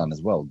for Milan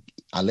as well.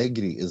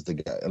 Allegri is the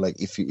guy. Like,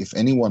 if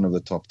any one of the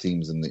top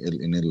teams in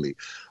Italy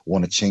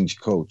want to change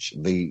coach,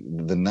 the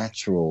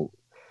natural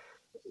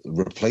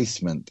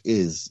replacement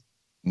is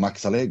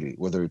Max Allegri.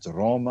 Whether it's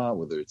Roma,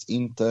 whether it's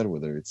Inter,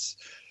 whether it's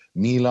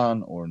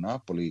Milan or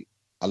Napoli,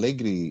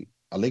 Allegri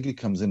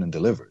comes in and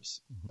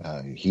delivers.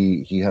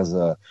 He has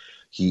a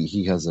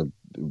he has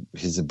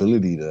his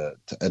ability to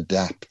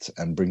adapt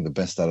and bring the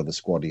best out of the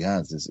squad he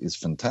has is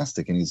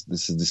fantastic, and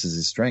this is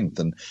his strength.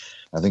 And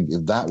I think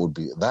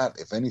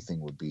if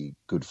anything would be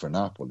good for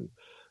Napoli.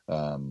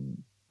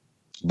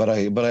 But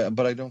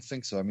I don't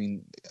think so. I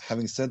mean,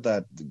 having said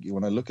that,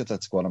 when I look at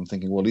that squad, I'm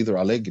thinking, well, either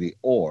Allegri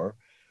or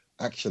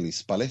actually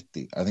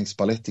Spalletti. I think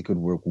Spalletti could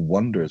work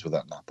wonders with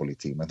that Napoli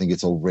team. I think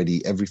it's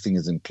already, everything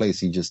is in place.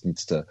 He just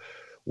needs to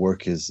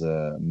work his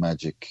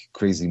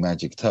crazy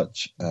magic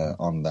touch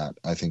on that.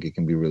 I think it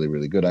can be really,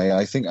 really good.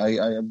 I think I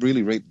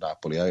really rate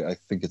Napoli. I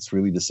think it's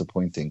really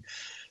disappointing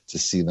to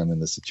see them in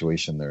the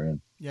situation they're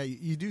in. Yeah,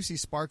 you do see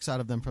sparks out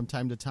of them from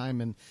time to time,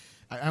 and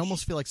I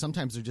almost feel like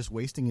sometimes they're just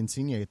wasting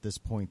Insigne at this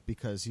point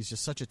because he's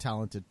just such a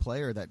talented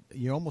player that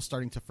you're almost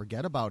starting to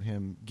forget about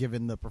him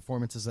given the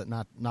performances that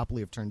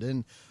Napoli have turned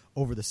in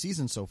over the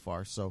season so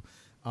far. So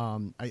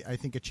I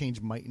think a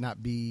change might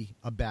not be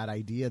a bad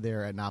idea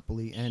there at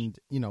Napoli. And,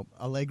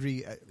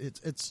 Allegri,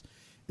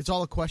 it's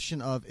all a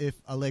question of if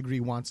Allegri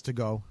wants to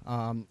go.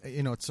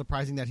 It's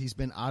surprising that he's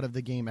been out of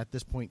the game at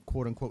this point,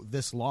 quote unquote,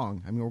 this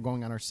long. I mean, we're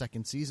going on our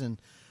second season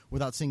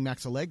without seeing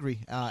Max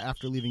Allegri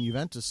after leaving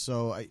Juventus.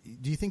 So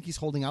do you think he's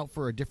holding out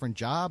for a different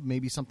job,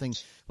 maybe something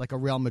like a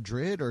Real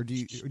Madrid, or do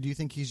you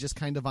think he's just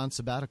kind of on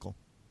sabbatical?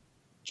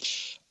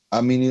 I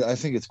mean, I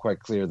think it's quite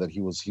clear that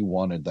he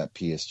wanted that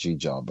PSG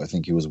job. I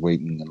think he was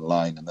waiting in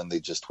line, and then they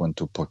just went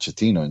to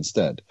Pochettino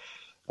instead,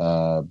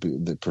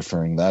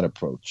 preferring that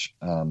approach.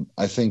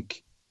 I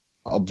think,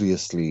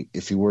 obviously,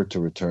 if he were to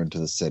return to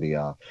the Serie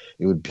A,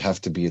 it would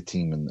have to be a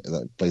team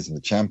that plays in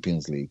the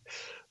Champions League.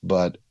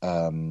 But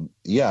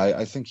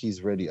I think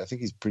he's ready. I think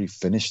he's pretty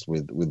finished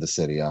with the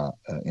Serie A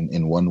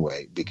in one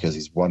way, because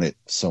he's won it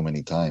so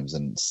many times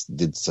and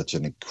did such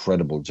an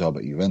incredible job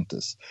at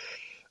Juventus.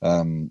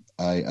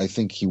 I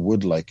think he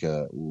would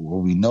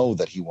we know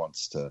that he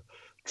wants to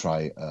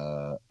try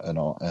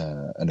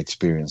an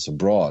experience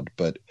abroad.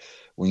 But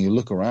when you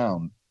look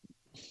around,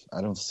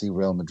 I don't see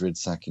Real Madrid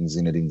sacking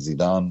Zinedine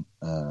Zidane.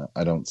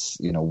 I don't,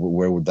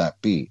 where would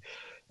that be?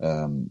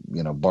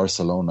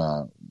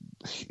 Barcelona,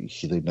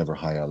 they'd never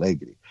hire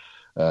Allegri.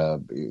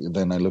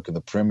 Then I look at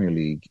the Premier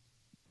League.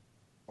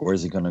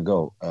 Where's he going to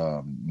go?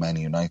 Man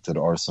United,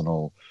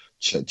 Arsenal,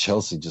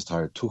 Chelsea just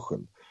hired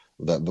Tuchel.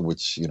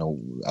 Which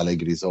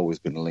Allegri's always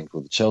been linked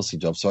with the Chelsea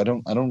job. So I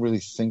don't really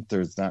think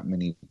there's that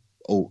many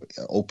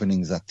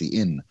openings at the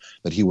inn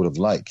that he would have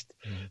liked.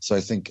 Mm-hmm. So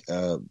I think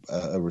a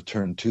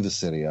return to the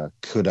Serie A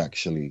could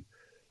actually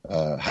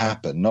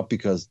happen, not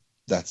because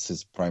that's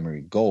his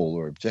primary goal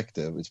or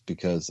objective. It's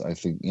because I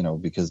think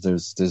because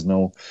there's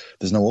no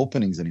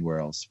openings anywhere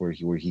else where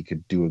he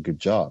could do a good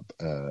job.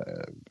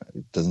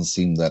 It doesn't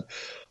seem that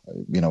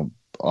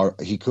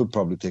he could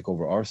probably take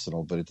over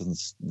Arsenal, but it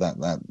doesn't.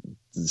 That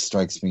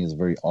strikes me as a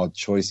very odd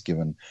choice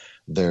given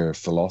their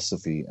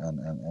philosophy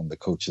and the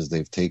coaches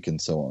they've taken.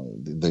 So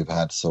they've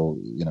had for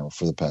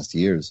the past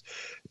years.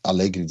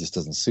 Allegri just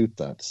doesn't suit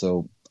that.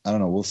 So I don't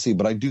know. We'll see.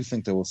 But I do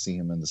think that we'll see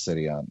him in the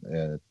Serie A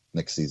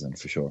next season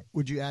for sure.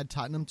 Would you add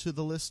Tottenham to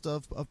the list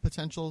of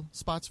potential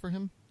spots for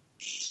him?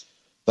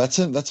 That's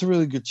a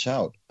really good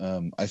shout.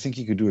 I think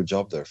he could do a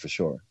job there for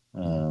sure.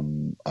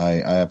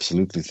 I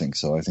absolutely think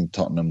so. I think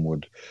Tottenham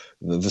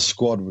the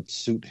squad would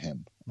suit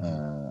him.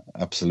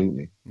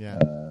 Absolutely. Yeah.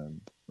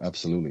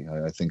 Absolutely.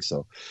 I think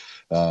so.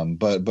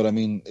 But I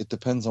mean, it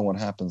depends on what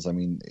happens. I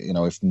mean,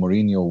 if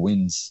Mourinho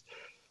wins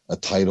a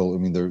title, I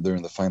mean, they're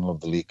in the final of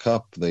the League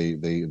Cup. They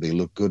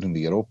look good in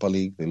the Europa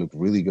League. They look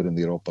really good in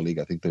the Europa League.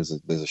 I think there's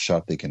a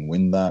shot they can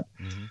win that.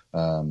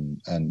 Mm-hmm.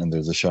 And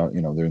there's a shot,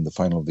 they're in the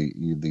final of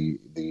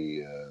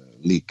the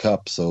League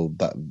Cup. So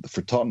that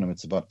for Tottenham,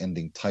 it's about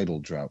ending title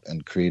drought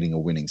and creating a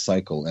winning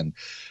cycle. And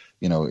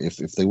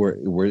if they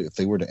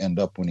were to end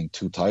up winning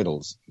 2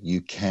 titles,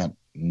 you can't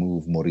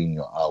move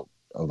Mourinho out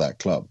of that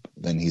club.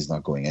 Then he's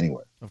not going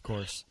anywhere. Of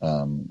course.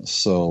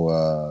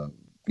 So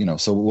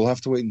we'll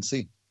have to wait and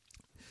see.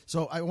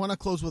 So I want to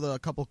close with a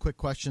couple quick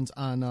questions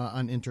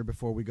on Inter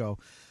before we go.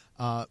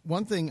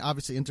 One thing,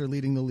 obviously, Inter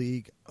leading the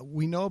league.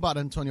 We know about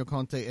Antonio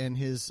Conte and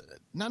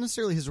not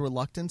necessarily his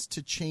reluctance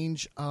to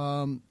change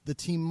the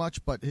team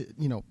much, but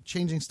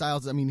changing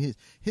styles. I mean,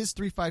 his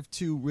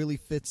 3-5-2 really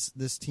fits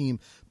this team.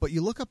 But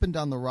you look up and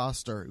down the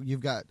roster,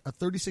 you've got a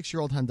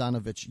 36-year-old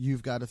Handanovic,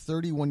 you've got a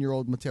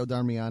 31-year-old Matteo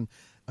Darmian,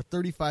 a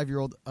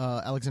 35-year-old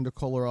Alexander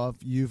Kolarov,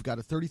 you've got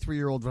a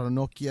 33-year-old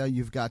Ranocchia,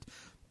 you've got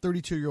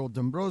 32-year-old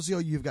D'Ambrosio,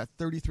 you've got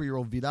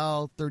 33-year-old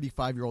Vidal,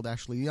 35-year-old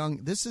Ashley Young.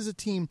 This is a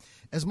team,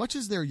 as much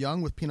as they're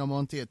young with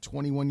Pinamonti at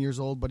 21 years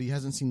old, but he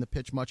hasn't seen the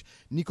pitch much.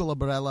 Nicola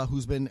Barella,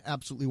 who's been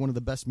absolutely one of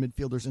the best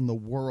midfielders in the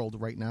world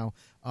right now,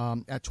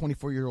 at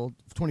 24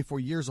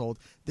 years old.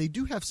 They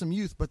do have some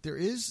youth, but there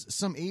is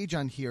some age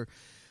on here.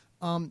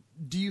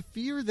 Do you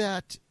fear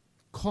that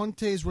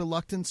Conte's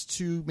reluctance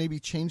to maybe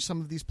change some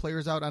of these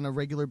players out on a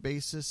regular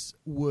basis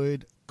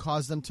would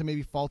cause them to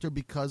maybe falter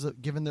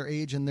given their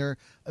age and their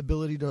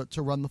ability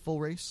to run the full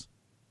race?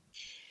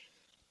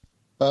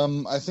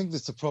 I think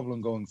it's a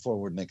problem going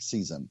forward next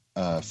season,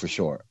 for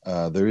sure.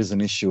 There is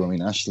an issue. I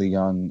mean, Ashley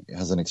Young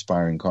has an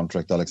expiring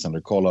contract. Alexander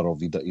Kolarov,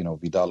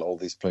 Vidal, all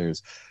these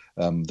players,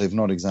 they've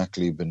not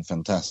exactly been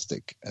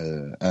fantastic.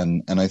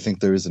 And I think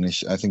there is an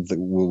issue. I think that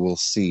we will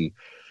see.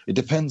 It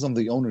depends on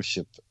the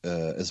ownership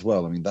as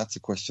well. I mean, that's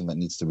a question that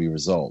needs to be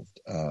resolved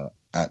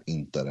at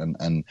Inter.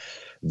 And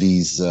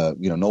these,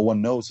 no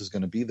one knows who's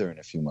going to be there in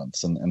a few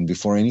months. And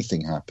before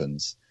anything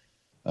happens,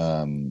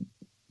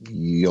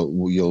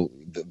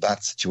 that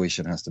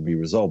situation has to be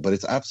resolved, but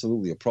it's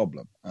absolutely a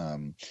problem,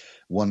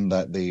 one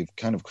that they've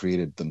kind of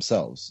created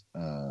themselves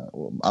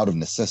out of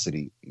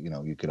necessity.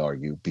 You could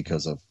argue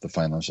because of the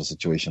financial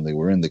situation they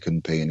were in. They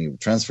couldn't pay any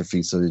transfer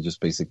fees, so they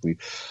just basically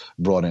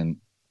brought in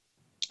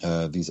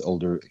these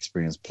older,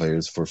 experienced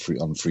players for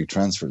free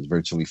transfers,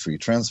 virtually free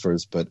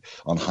transfers, but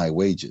on high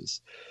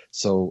wages.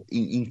 So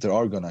Inter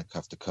are going to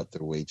have to cut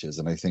their wages,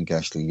 and I think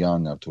Ashley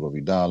Young, Arturo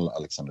Vidal,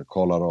 Alexander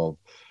Kolarov,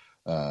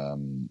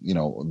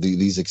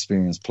 these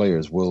experienced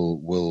players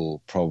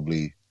will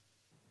probably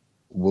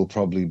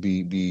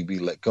be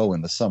let go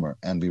in the summer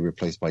and be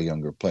replaced by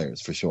younger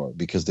players for sure,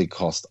 because they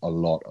cost a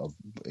lot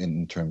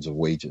in terms of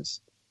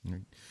wages.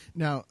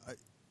 Now,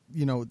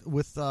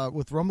 with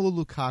Romelu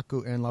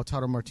Lukaku and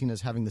Lautaro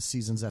Martinez having the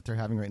seasons that they're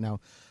having right now,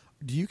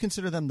 do you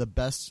consider them the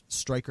best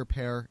striker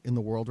pair in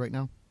the world right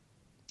now?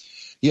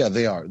 Yeah,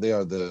 they are. They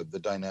are the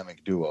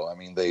dynamic duo. I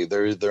mean,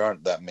 there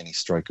aren't that many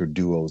striker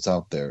duos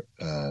out there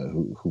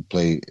who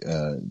play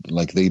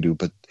like they do.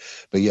 But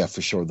yeah,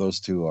 for sure, those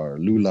two are.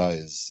 Lula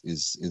is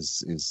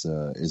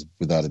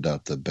without a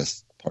doubt the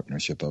best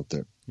partnership out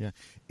there. Yeah,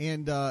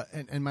 and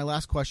my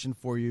last question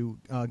for you,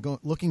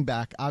 looking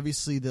back,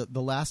 obviously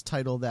the last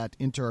title that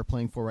Inter are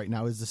playing for right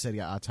now is the Serie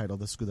A title,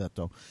 the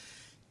Scudetto,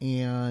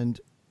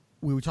 and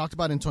we talked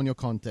about Antonio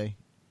Conte.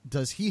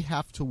 Does he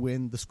have to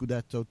win the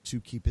Scudetto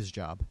to keep his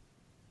job?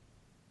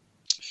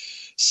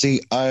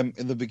 See,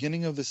 in the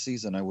beginning of the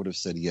season, I would have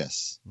said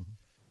yes.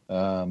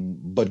 Mm-hmm.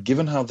 But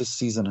given how this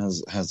season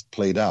has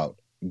played out,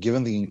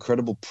 given the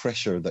incredible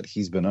pressure that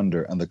he's been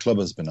under and the club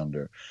has been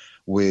under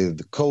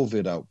with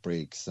COVID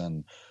outbreaks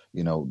and,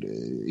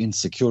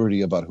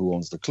 insecurity about who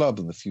owns the club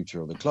and the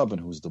future of the club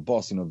and who's the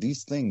boss,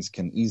 these things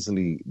can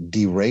easily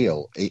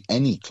derail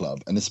any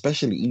club, and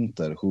especially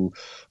Inter, who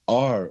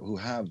are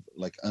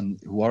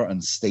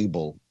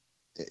unstable.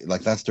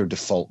 Like that's their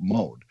default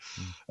mode,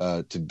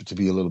 to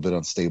be a little bit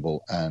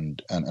unstable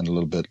and a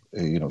little bit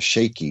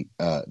shaky.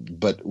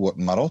 But what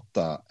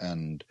Marotta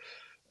and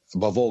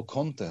above all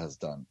Conte has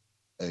done,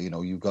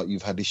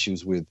 you've had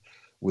issues with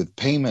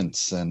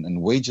payments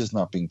and wages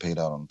not being paid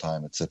out on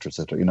time, etc.,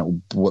 etc.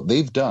 What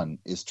they've done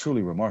is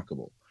truly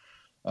remarkable.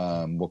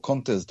 What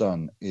Conte has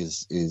done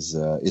is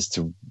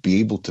to be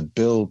able to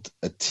build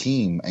a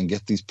team and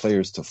get these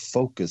players to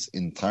focus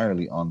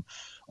entirely on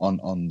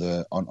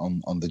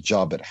the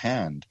job at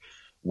hand,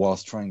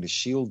 whilst trying to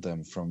shield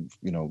them from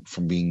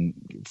being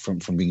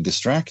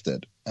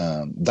distracted.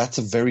 That's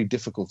a very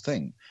difficult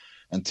thing,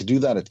 and to do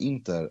that at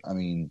Inter, I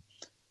mean,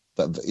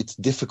 it's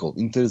difficult.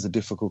 Inter is a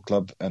difficult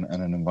club and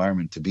an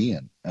environment to be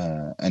in,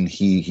 and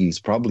he's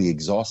probably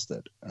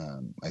exhausted,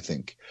 I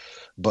think.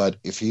 But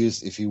if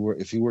he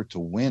were to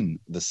win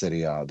the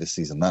Serie A this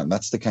season,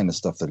 that's the kind of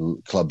stuff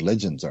that club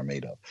legends are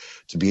made of.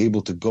 To be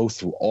able to go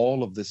through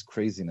all of this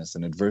craziness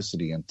and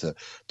adversity and to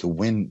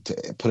win,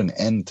 to put an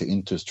end to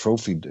Inter's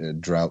trophy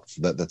drought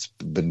that's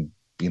been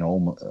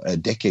almost a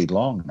decade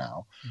long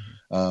now,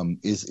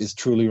 is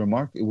truly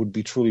remarkable. It would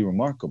be truly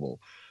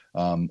remarkable.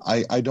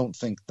 I don't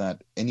think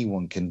that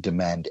anyone can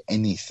demand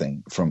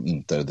anything from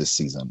Inter this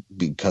season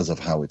because of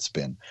how it's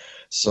been.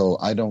 So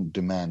I don't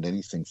demand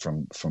anything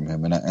from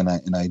him,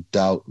 and I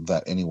doubt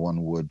that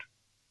anyone would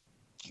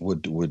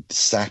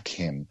sack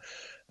him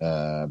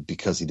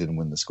because he didn't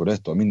win the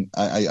Scudetto. I mean,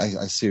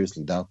 I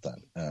seriously doubt that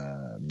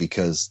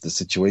because the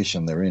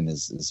situation they're in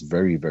is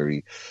very,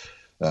 very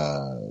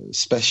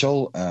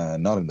special,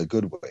 not in the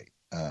good way.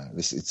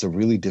 It's a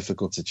really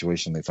difficult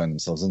situation they find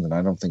themselves in, and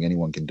I don't think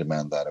anyone can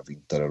demand that of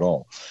Inter at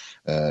all.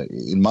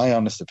 In my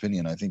honest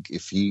opinion, I think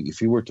if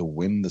he were to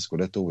win the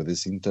Scudetto with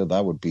this Inter,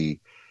 that would be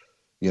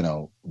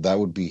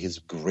his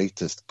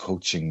greatest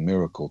coaching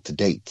miracle to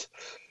date.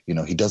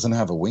 He doesn't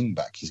have a wing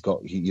back. He's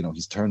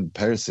turned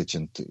Perisic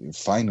into,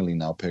 finally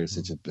now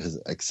Perisic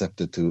has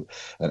accepted to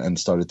and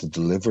started to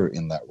deliver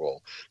in that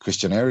role.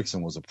 Christian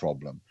Eriksen was a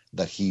problem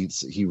that he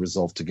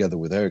resolved together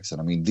with Eriksen.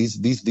 I mean, this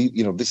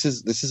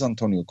is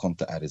Antonio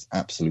Conte at his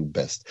absolute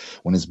best.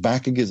 When his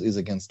back is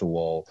against the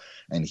wall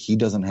and he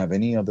doesn't have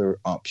any other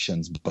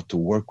options but to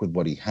work with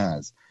what he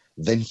has,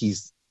 then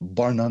he's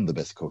bar none the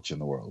best coach in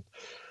the world.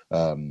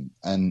 And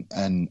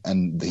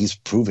he's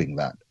proving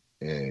that.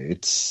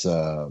 It's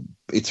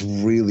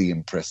really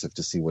impressive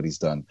to see what he's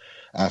done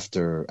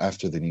after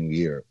the new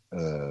year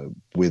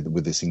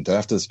with this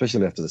Inter,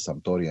 especially after the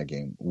Sampdoria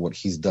game. What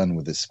he's done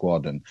with this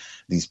squad and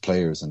these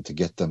players, and to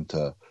get them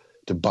to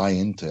buy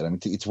into it. I mean,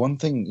 it's one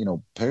thing.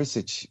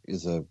 Perisic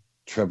is a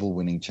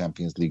treble-winning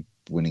Champions League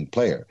winning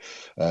player.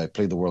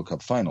 Played the World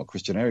Cup final.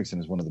 Christian Eriksen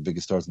is one of the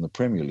biggest stars in the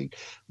Premier League.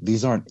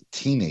 These aren't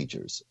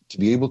teenagers. To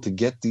be able to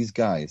get these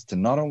guys to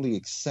not only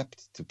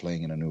accept to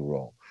playing in a new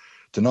role,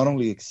 to not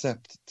only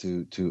accept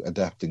to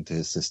adapting to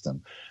his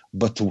system,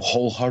 but to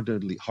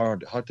wholeheartedly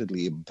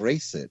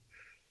embrace it,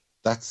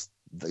 that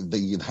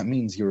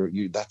means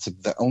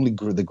that only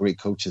the great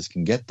coaches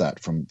can get that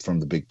from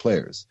the big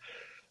players.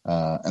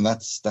 And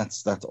that's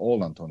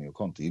all Antonio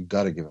Conte. You've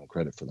got to give him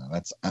credit for that.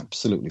 That's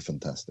absolutely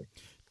fantastic.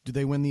 Do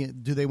they win the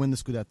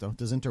Scudetto?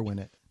 Does Inter win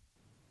it?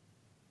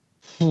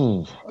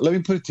 Let me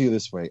put it to you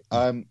this way.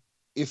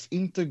 If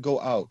Inter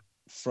go out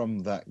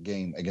from that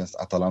game against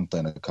Atalanta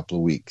in a couple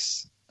of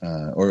weeks,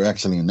 or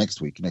actually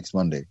next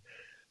Monday,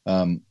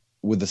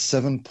 with a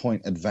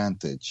 7-point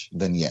advantage,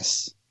 then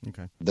yes.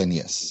 Okay. Then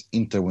yes,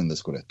 Inter win the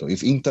Scudetto.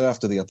 If Inter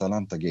after the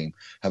Atalanta game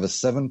have a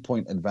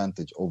 7-point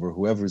advantage over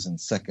whoever's in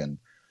second,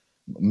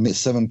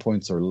 7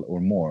 points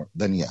or more,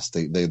 then yes,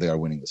 they are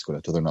winning the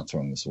Scudetto. They're not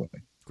throwing this away.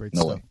 Great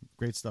no stuff. way.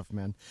 Great stuff,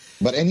 man.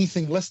 But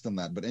anything less than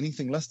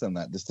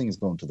that, this thing is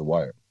going to the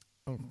wire.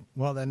 Oh,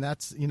 well, then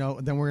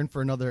then we're in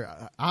for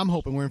another. I'm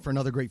hoping we're in for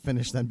another great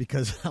finish then,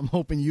 because I'm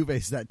hoping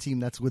Juve's that team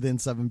that's within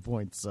 7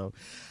 points. So,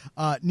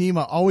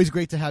 Nima, always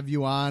great to have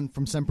you on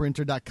from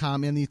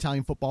SempreInter.com and the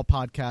Italian Football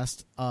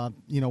Podcast.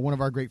 One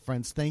of our great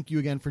friends. Thank you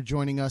again for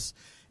joining us,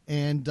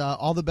 and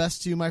all the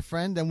best to you, my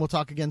friend. And we'll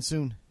talk again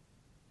soon.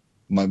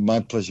 My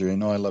pleasure.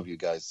 I love you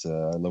guys.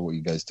 I love what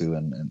you guys do,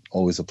 and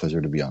always a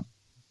pleasure to be on.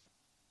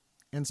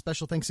 And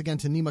special thanks again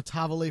to Nima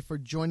Tavallaey for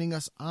joining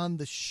us on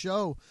the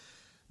show.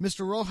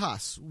 Mr.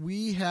 Rojas,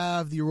 we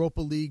have the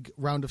Europa League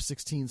round of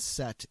 16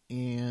 set,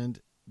 and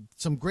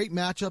some great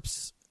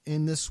matchups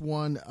in this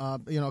one.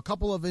 A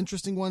couple of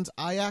interesting ones.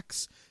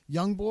 Ajax,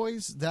 Young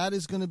Boys, that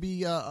is going to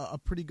be a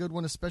pretty good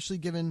one, especially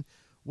given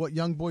what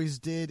Young Boys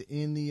did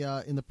in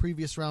the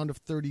previous round of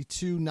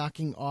 32,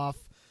 knocking off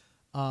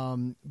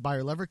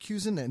Bayer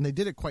Leverkusen, and they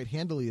did it quite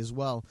handily as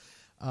well.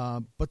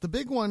 But the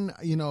big one,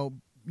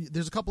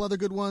 there's a couple other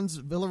good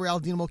ones. Villarreal,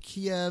 Dinamo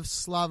Kiev,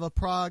 Slava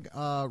Prague,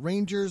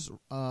 Rangers,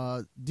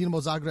 Dinamo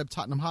Zagreb,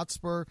 Tottenham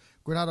Hotspur,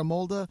 Granada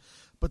Molde.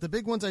 But the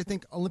big ones, I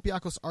think,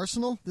 Olympiacos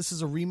Arsenal. This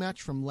is a rematch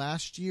from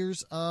last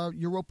year's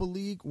Europa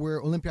League, where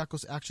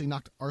Olympiacos actually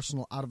knocked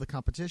Arsenal out of the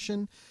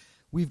competition.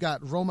 We've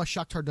got Roma,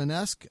 Shakhtar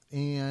Donetsk,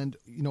 and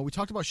we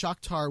talked about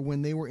Shakhtar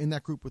when they were in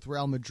that group with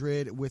Real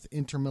Madrid, with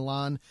Inter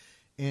Milan,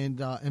 and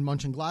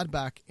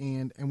Mönchengladbach,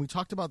 and we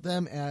talked about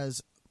them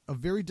as a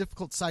very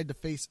difficult side to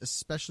face,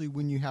 especially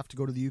when you have to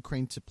go to the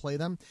Ukraine to play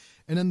them.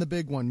 And then the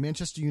big one,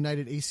 Manchester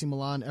United, AC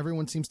Milan.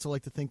 Everyone seems to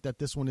like to think that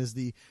this one is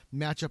the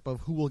matchup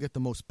of who will get the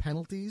most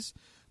penalties,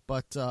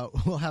 but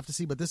we'll have to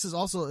see. But this is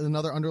also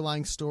another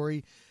underlying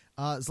story.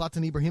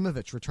 Zlatan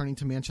Ibrahimovic returning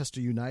to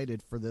Manchester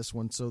United for this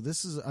one. So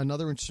this is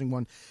another interesting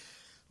one.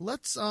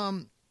 Let's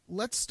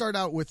start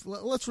out with,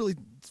 let's really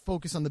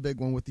focus on the big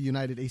one with the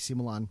United AC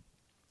Milan.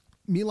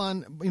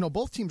 Milan,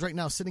 both teams right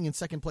now sitting in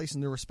second place in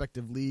their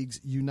respective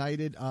leagues.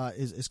 United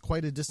is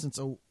quite a distance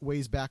a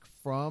ways back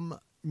from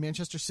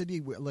Manchester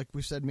City. Like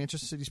we said,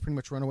 Manchester City's pretty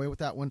much run away with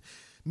that one.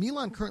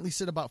 Milan currently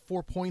sit about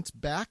 4 points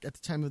back at the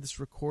time of this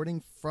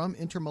recording from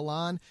Inter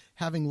Milan,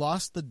 having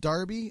lost the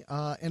derby,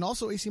 and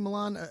also AC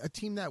Milan, a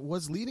team that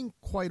was leading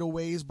quite a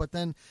ways, but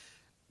then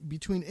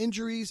between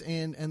injuries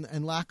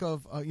and lack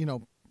of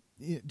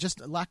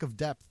just lack of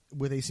depth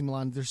with AC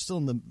Milan, they're still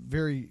in the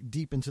very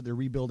deep into their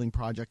rebuilding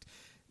project.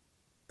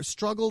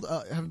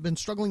 Have been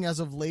struggling as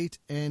of late,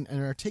 and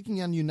are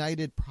taking on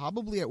United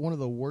probably at one of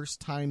the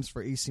worst times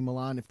for AC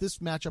Milan. If this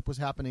matchup was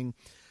happening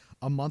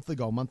a month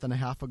and a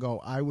half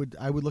ago, I would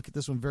look at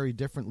this one very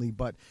differently.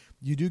 But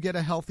you do get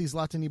a healthy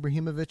Zlatan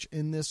Ibrahimovic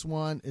in this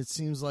one. It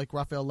seems like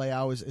Rafael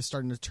Leao is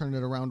starting to turn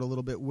it around a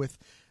little bit with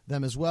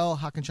them as well.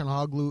 Hakan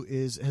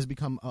Çalhanoğlu has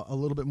become a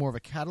little bit more of a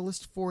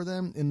catalyst for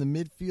them in the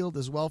midfield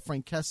as well.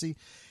 Frank Kessie.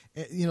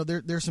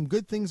 There's some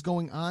good things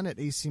going on at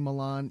AC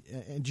Milan,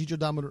 and Gigio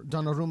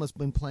Donnarumma's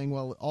been playing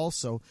well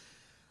also.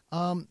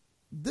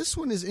 This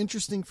one is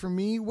interesting for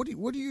me. What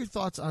are your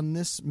thoughts on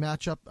this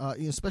matchup,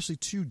 especially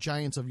two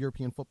giants of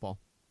European football?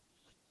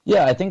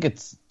 Yeah, I think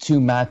it's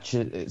two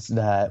matches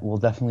that will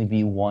definitely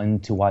be one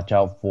to watch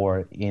out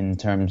for in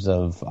terms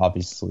of,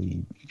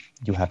 obviously,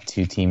 you have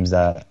two teams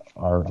that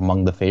are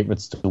among the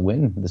favorites to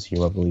win this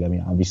Europa League. I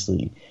mean,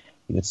 obviously,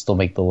 you could still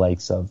make the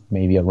likes of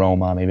maybe a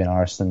Roma, maybe an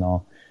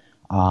Arsenal,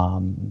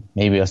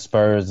 maybe a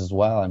Spurs as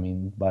well. I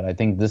mean, but I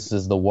think this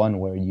is the one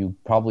where you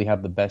probably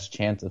have the best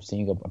chance of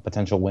seeing a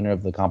potential winner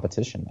of the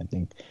competition. I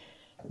think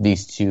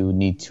these two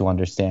need to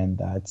understand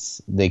that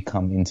they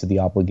come into the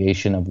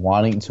obligation of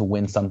wanting to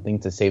win something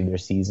to save their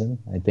season.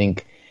 I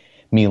think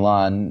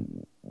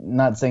Milan,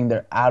 not saying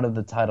they're out of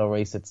the title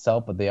race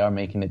itself, but they are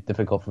making it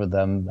difficult for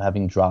them,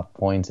 having dropped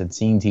points and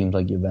seeing teams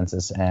like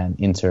Juventus and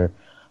Inter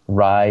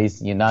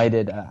rise.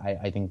 United,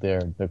 I think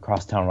their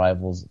crosstown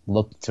rivals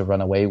look to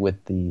run away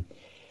with the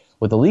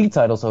league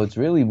title, so it's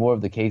really more of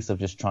the case of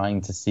just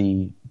trying to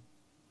see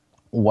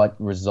what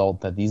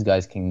result that these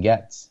guys can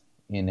get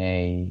in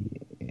a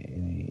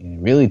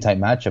really tight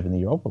matchup in the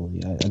Europa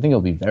League. I think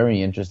it'll be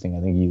very interesting.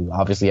 I think you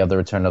obviously have the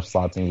return of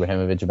Zlatan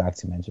Ibrahimovic back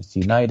to Manchester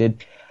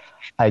United.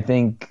 I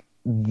think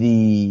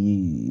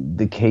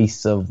the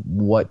case of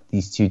what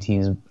these two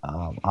teams'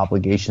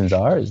 obligations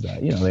are is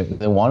that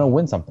they want to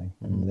win something.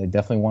 They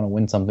definitely want to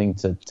win something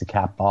to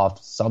cap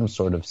off some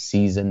sort of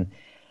season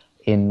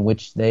in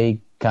which they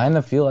kind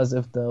of feel as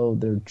if though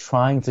they're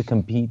trying to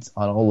compete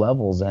on all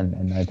levels,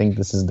 and I think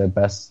this is their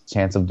best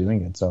chance of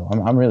doing it. So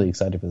I'm really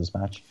excited for this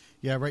match.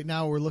 Yeah, right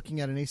now we're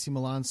looking at an AC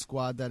Milan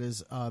squad that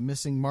is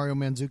missing Mario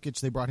Mandzukic.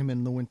 They brought him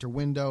in the winter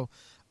window,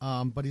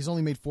 but he's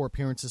only made 4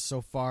 appearances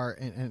so far,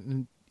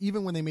 and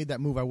even when they made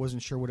that move, I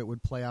wasn't sure what it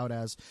would play out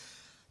as.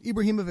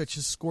 Ibrahimovic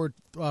has scored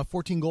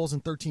 14 goals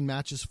in 13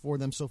 matches for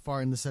them so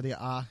far in the Serie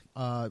A.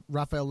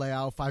 Rafael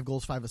Leao, 5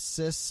 goals, 5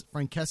 assists.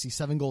 Frank Kessie,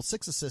 7 goals,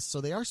 6 assists.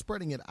 So they are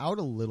spreading it out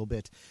a little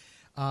bit.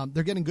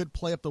 They're getting good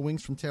play up the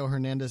wings from Theo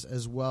Hernandez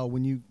as well.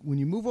 When you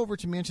move over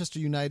to Manchester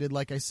United,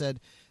 like I said,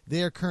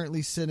 they are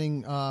currently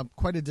sitting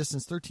quite a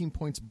distance, 13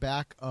 points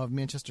back of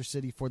Manchester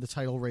City for the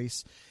title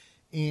race.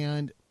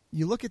 And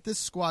you look at this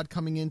squad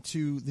coming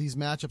into these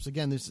matchups.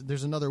 Again,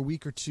 there's another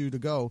week or two to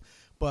go,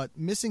 but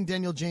missing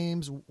Daniel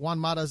James, Juan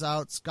Mata's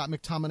out, Scott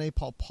McTominay,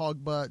 Paul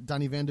Pogba,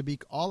 Donny van de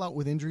Beek, all out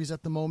with injuries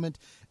at the moment.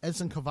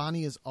 Edson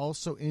Cavani is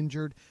also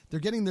injured. They're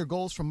getting their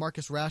goals from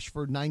Marcus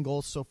Rashford, 9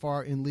 goals so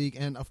far in league,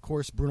 and of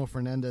course Bruno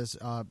Fernandes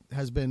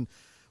has been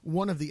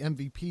one of the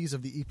MVPs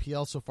of the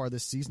EPL so far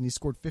this season. He's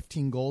scored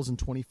 15 goals in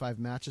 25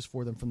 matches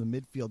for them from the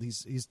midfield.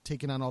 He's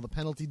taken on all the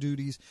penalty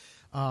duties.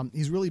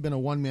 He's really been a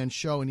one-man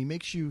show, and he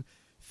makes you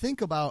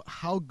think about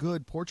how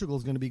good Portugal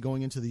is going to be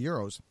going into the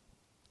Euros.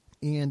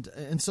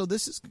 And so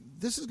this is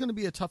going to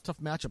be a tough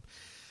matchup.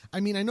 I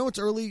mean, I know it's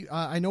early.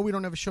 I know we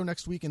don't have a show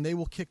next week, and they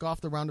will kick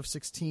off the round of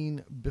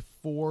 16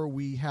 before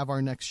we have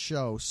our next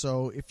show.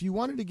 So if you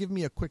wanted to give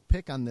me a quick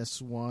pick on this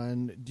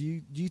one, do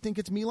you think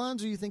it's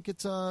Milan's or do you think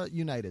it's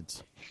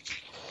United's?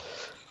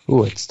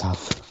 Ooh, it's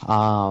tough.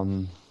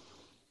 I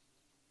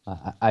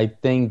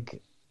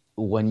think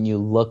when you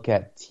look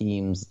at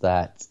teams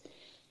that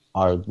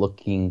are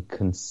looking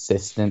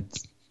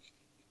consistent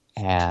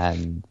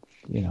and,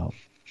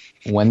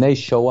 when they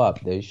show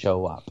up, they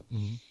show up.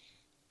 Mm-hmm.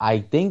 I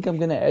think I'm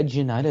going to edge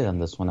United on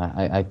this one.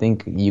 I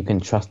think you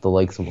can trust the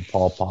likes of a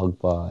Paul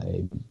Pogba,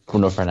 a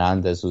Bruno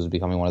Fernandes, who's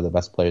becoming one of the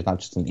best players, not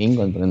just in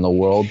England, but in the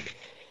world.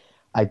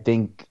 I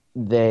think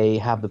they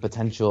have the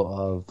potential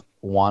of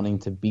wanting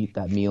to beat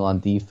that Milan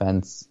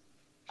defense.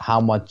 How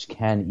much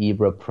can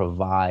Ibra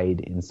provide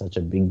in such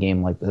a big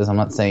game like this? I'm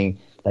not saying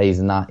that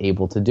he's not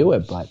able to do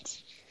it, but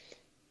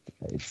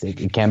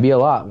it can be a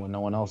lot when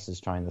no one else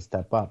is trying to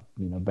step up.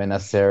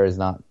 Benacer is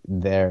not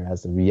there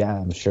as of yet.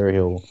 I'm sure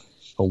he'll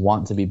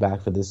want to be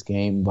back for this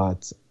game,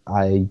 but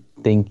I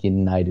think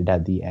United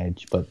had the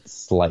edge, but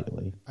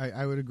slightly.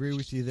 I would agree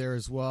with you there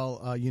as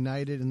well.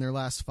 United in their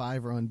last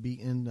 5 are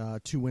unbeaten,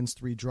 2 wins,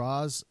 3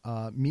 draws.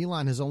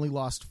 Milan has only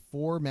lost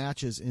 4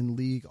 matches in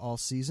league all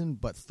season,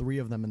 but 3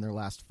 of them in their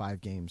last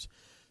 5 games.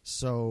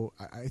 So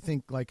I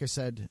think, like I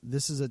said,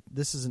 this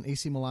is an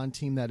AC Milan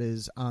team that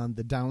is on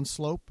the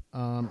downslope,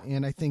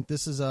 and I think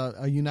this is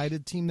a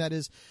United team that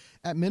is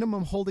at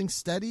minimum holding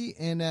steady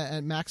and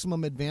at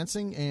maximum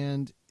advancing.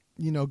 And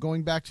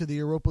going back to the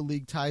Europa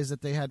League ties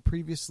that they had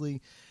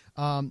previously,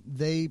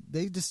 they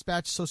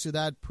dispatched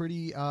Sociedad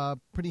pretty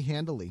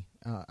handily.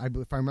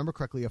 If I remember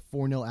correctly, a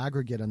 4-0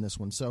 aggregate on this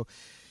one. So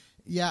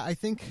yeah, I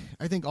think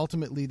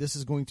ultimately this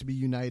is going to be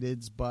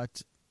United's,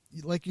 but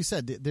like you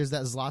said, there's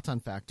that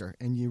Zlatan factor,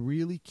 and you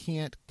really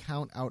can't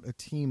count out a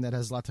team that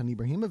has Zlatan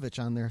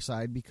Ibrahimovic on their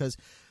side because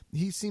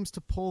he seems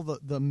to pull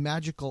the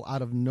magical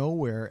out of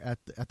nowhere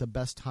at the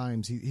best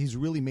times. He's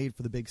really made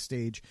for the big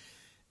stage.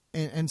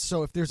 And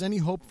so if there's any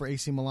hope for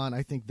AC Milan,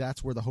 I think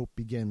that's where the hope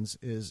begins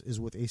is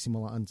with AC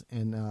Milan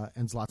and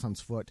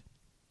Zlatan's foot.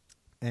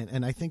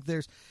 And I think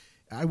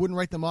I wouldn't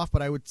write them off,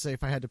 but I would say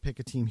if I had to pick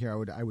a team here,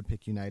 I would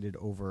pick United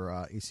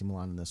over AC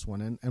Milan in this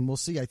one. And we'll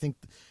see. I think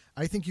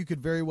you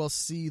could very well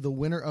see the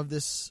winner of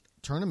this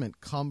tournament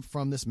come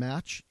from this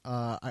match.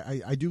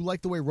 I do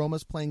like the way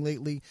Roma's playing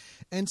lately,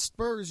 and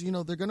Spurs.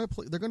 They're gonna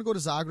go to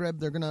Zagreb.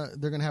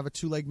 They're gonna have a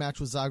 2-leg match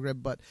with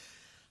Zagreb, but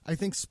I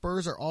think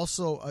Spurs are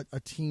also a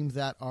team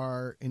that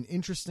are an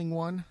interesting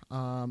one.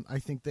 I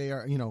think they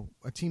are,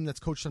 a team that's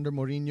coached under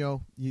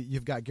Mourinho.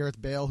 You've got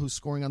Gareth Bale who's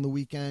scoring on the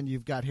weekend.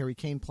 You've got Harry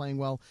Kane playing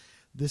well.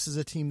 This is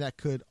a team that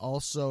could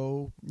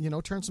also,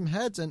 turn some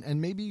heads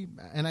and maybe.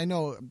 And I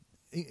know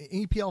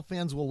EPL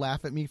fans will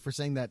laugh at me for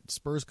saying that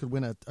Spurs could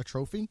win a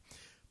trophy,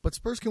 but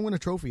Spurs can win a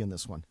trophy in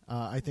this one.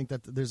 I think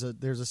that there's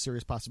a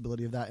serious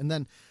possibility of that. And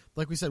then,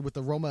 like we said, with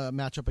the Roma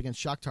matchup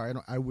against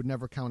Shakhtar, I would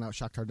never count out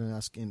Shakhtar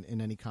Donetsk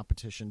in any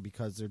competition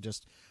because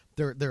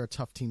they're a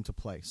tough team to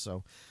play.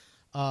 So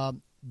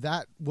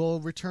that will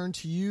return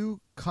to you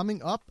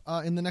coming up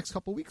in the next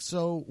couple weeks.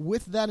 So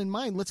with that in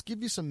mind, let's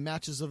give you some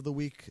matches of the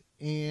week.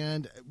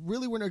 And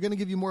really, we're going to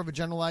give you more of a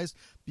generalized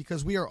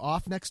because we are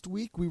off next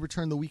week. We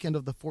return the weekend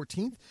of the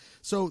 14th.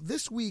 So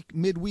this week,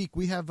 midweek,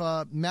 we have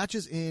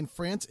matches in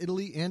France,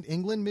 Italy, and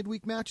England,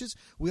 midweek matches.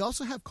 We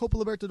also have Copa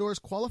Libertadores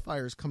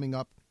qualifiers coming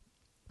up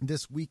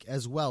this week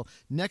as well.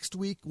 Next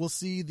week, we'll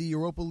see the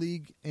Europa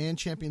League and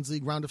Champions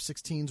League round of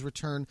 16s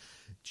return.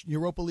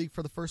 Europa League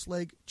for the first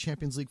leg,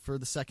 Champions League for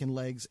the second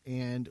legs.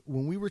 And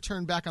when we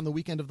return back on the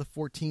weekend of the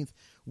 14th,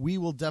 we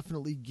will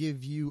definitely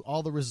give you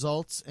all the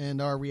results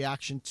and our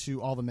reaction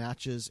to all the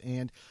matches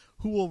and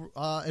who will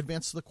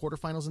advance to the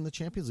quarterfinals in the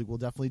Champions League. We'll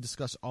definitely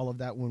discuss all of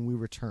that when we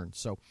return.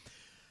 So,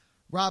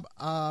 Rob,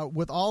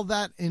 with all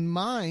that in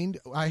mind,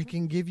 I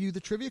can give you the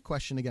trivia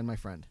question again, my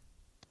friend.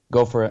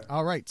 Go for it.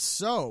 All right.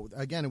 So,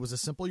 again, it was a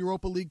simple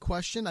Europa League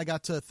question. I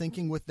got to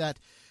thinking with that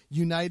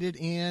United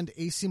and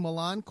AC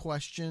Milan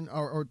question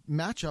or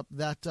matchup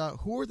that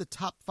who are the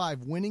top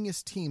 5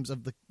 winningest teams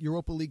of the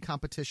Europa League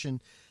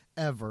competition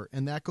ever?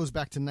 And that goes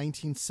back to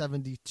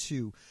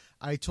 1972.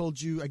 I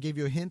gave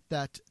you a hint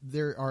that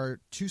there are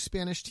 2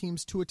 Spanish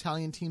teams, 2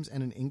 Italian teams,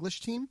 and an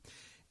English team.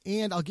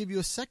 And I'll give you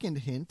a second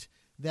hint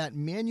that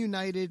Man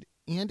United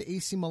and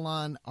AC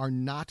Milan are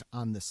not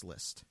on this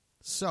list.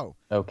 So,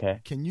 okay,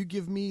 can you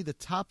give me the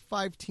top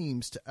 5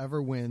 teams to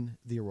ever win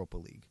the Europa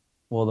League?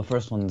 Well, the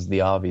first one's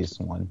the obvious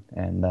one,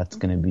 and that's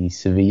going to be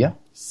Sevilla.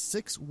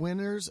 6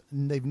 winners.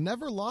 They've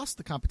never lost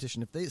the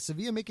competition. If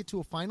Sevilla make it to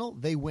a final,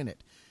 they win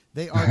it.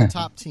 They are the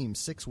top team,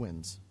 6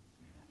 wins.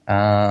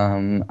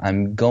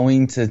 I'm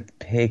going to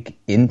pick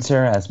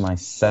Inter as my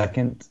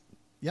second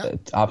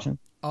option.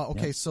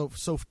 Okay, yep.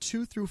 So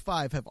 2 through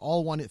 5 have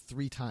all won it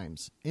 3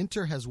 times.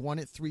 Inter has won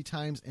it 3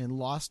 times and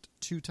lost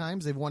 2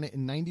 times. They've won it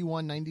in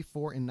 91,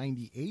 94, and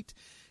 98,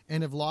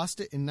 and have lost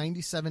it in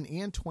 97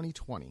 and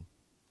 2020.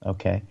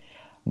 Okay.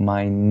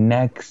 My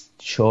next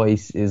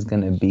choice is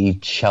going to be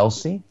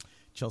Chelsea.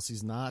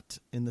 Chelsea's not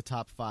in the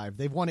top 5.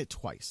 They've won it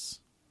twice.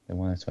 They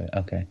won it twice.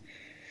 Okay.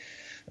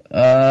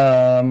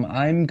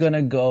 I'm going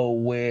to go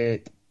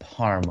with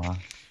Parma.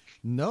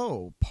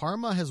 No,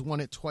 Parma has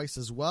won it twice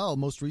as well,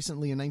 most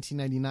recently in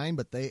 1999,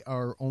 but they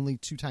are only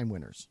 2-time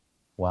winners.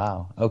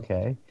 Wow,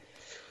 okay.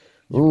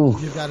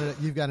 You've got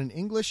an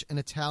English, an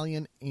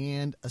Italian,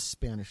 and a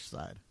Spanish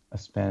side.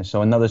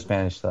 So another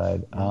Spanish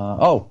side.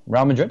 Real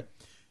Madrid?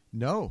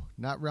 No,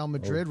 not Real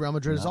Madrid. Real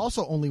Madrid has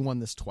also only won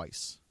this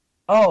twice.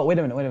 Oh, wait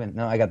a minute.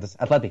 No, I got this.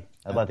 Atleti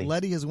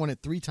has won it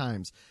 3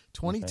 times.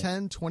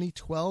 2010,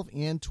 2012,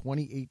 and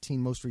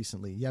 2018 most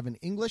recently. You have an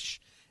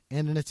English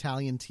and an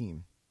Italian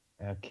team.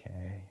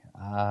 Okay.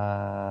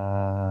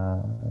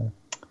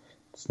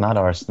 It's not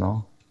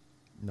Arsenal.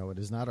 No, it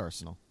is not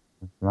Arsenal.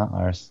 It's not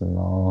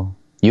Arsenal.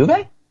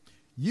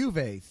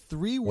 Juve,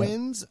 3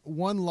 wins,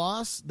 1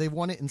 loss. They've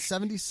won it in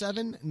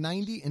 77,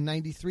 90, and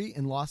 93,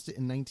 and lost it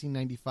in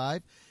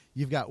 1995.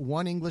 You've got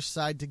 1 English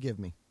side to give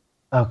me.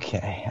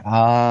 Okay.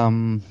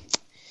 I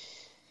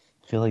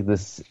feel like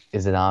this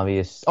is an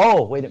obvious...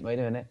 Oh, wait a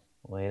minute.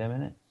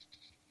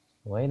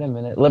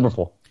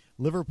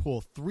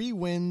 Liverpool, 3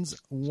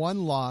 wins,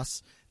 1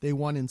 loss. They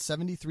won in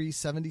 73,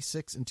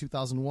 76, and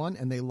 2001,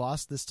 and they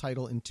lost this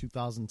title in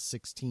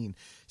 2016.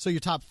 So your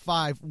top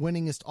 5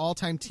 winningest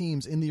all-time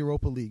teams in the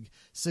Europa League.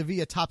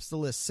 Sevilla tops the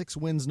list, 6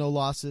 wins, no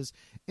losses.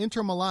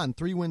 Inter Milan,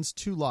 3 wins,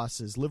 2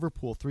 losses.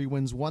 Liverpool, 3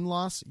 wins, 1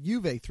 loss.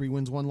 Juve, 3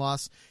 wins, 1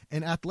 loss.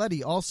 And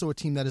Atleti, also a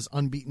team that is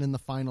unbeaten in the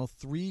final,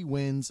 3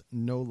 wins,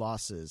 no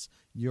losses.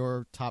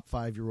 Your top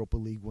 5 Europa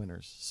League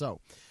winners. So,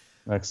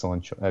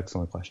 excellent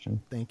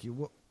question. Thank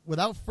you.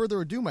 Without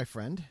further ado, my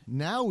friend,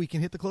 now we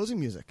can hit the closing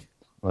music.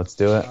 Let's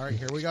do it. All right,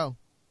 here we go.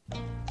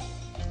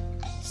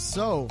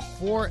 So,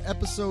 for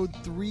episode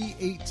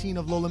 318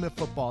 of Low Limit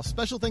Football,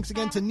 special thanks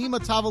again to Nima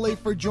Tavallaey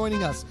for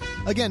joining us.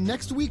 Again,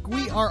 next week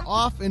we are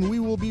off and we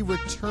will be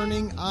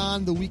returning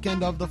on the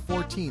weekend of the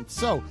 14th.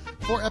 So,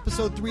 for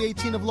episode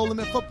 318 of Low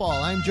Limit Football,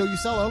 I'm Joe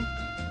Usello.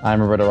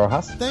 I'm Roberto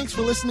Rojas. Thanks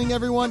for listening,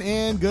 everyone,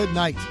 and good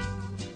night.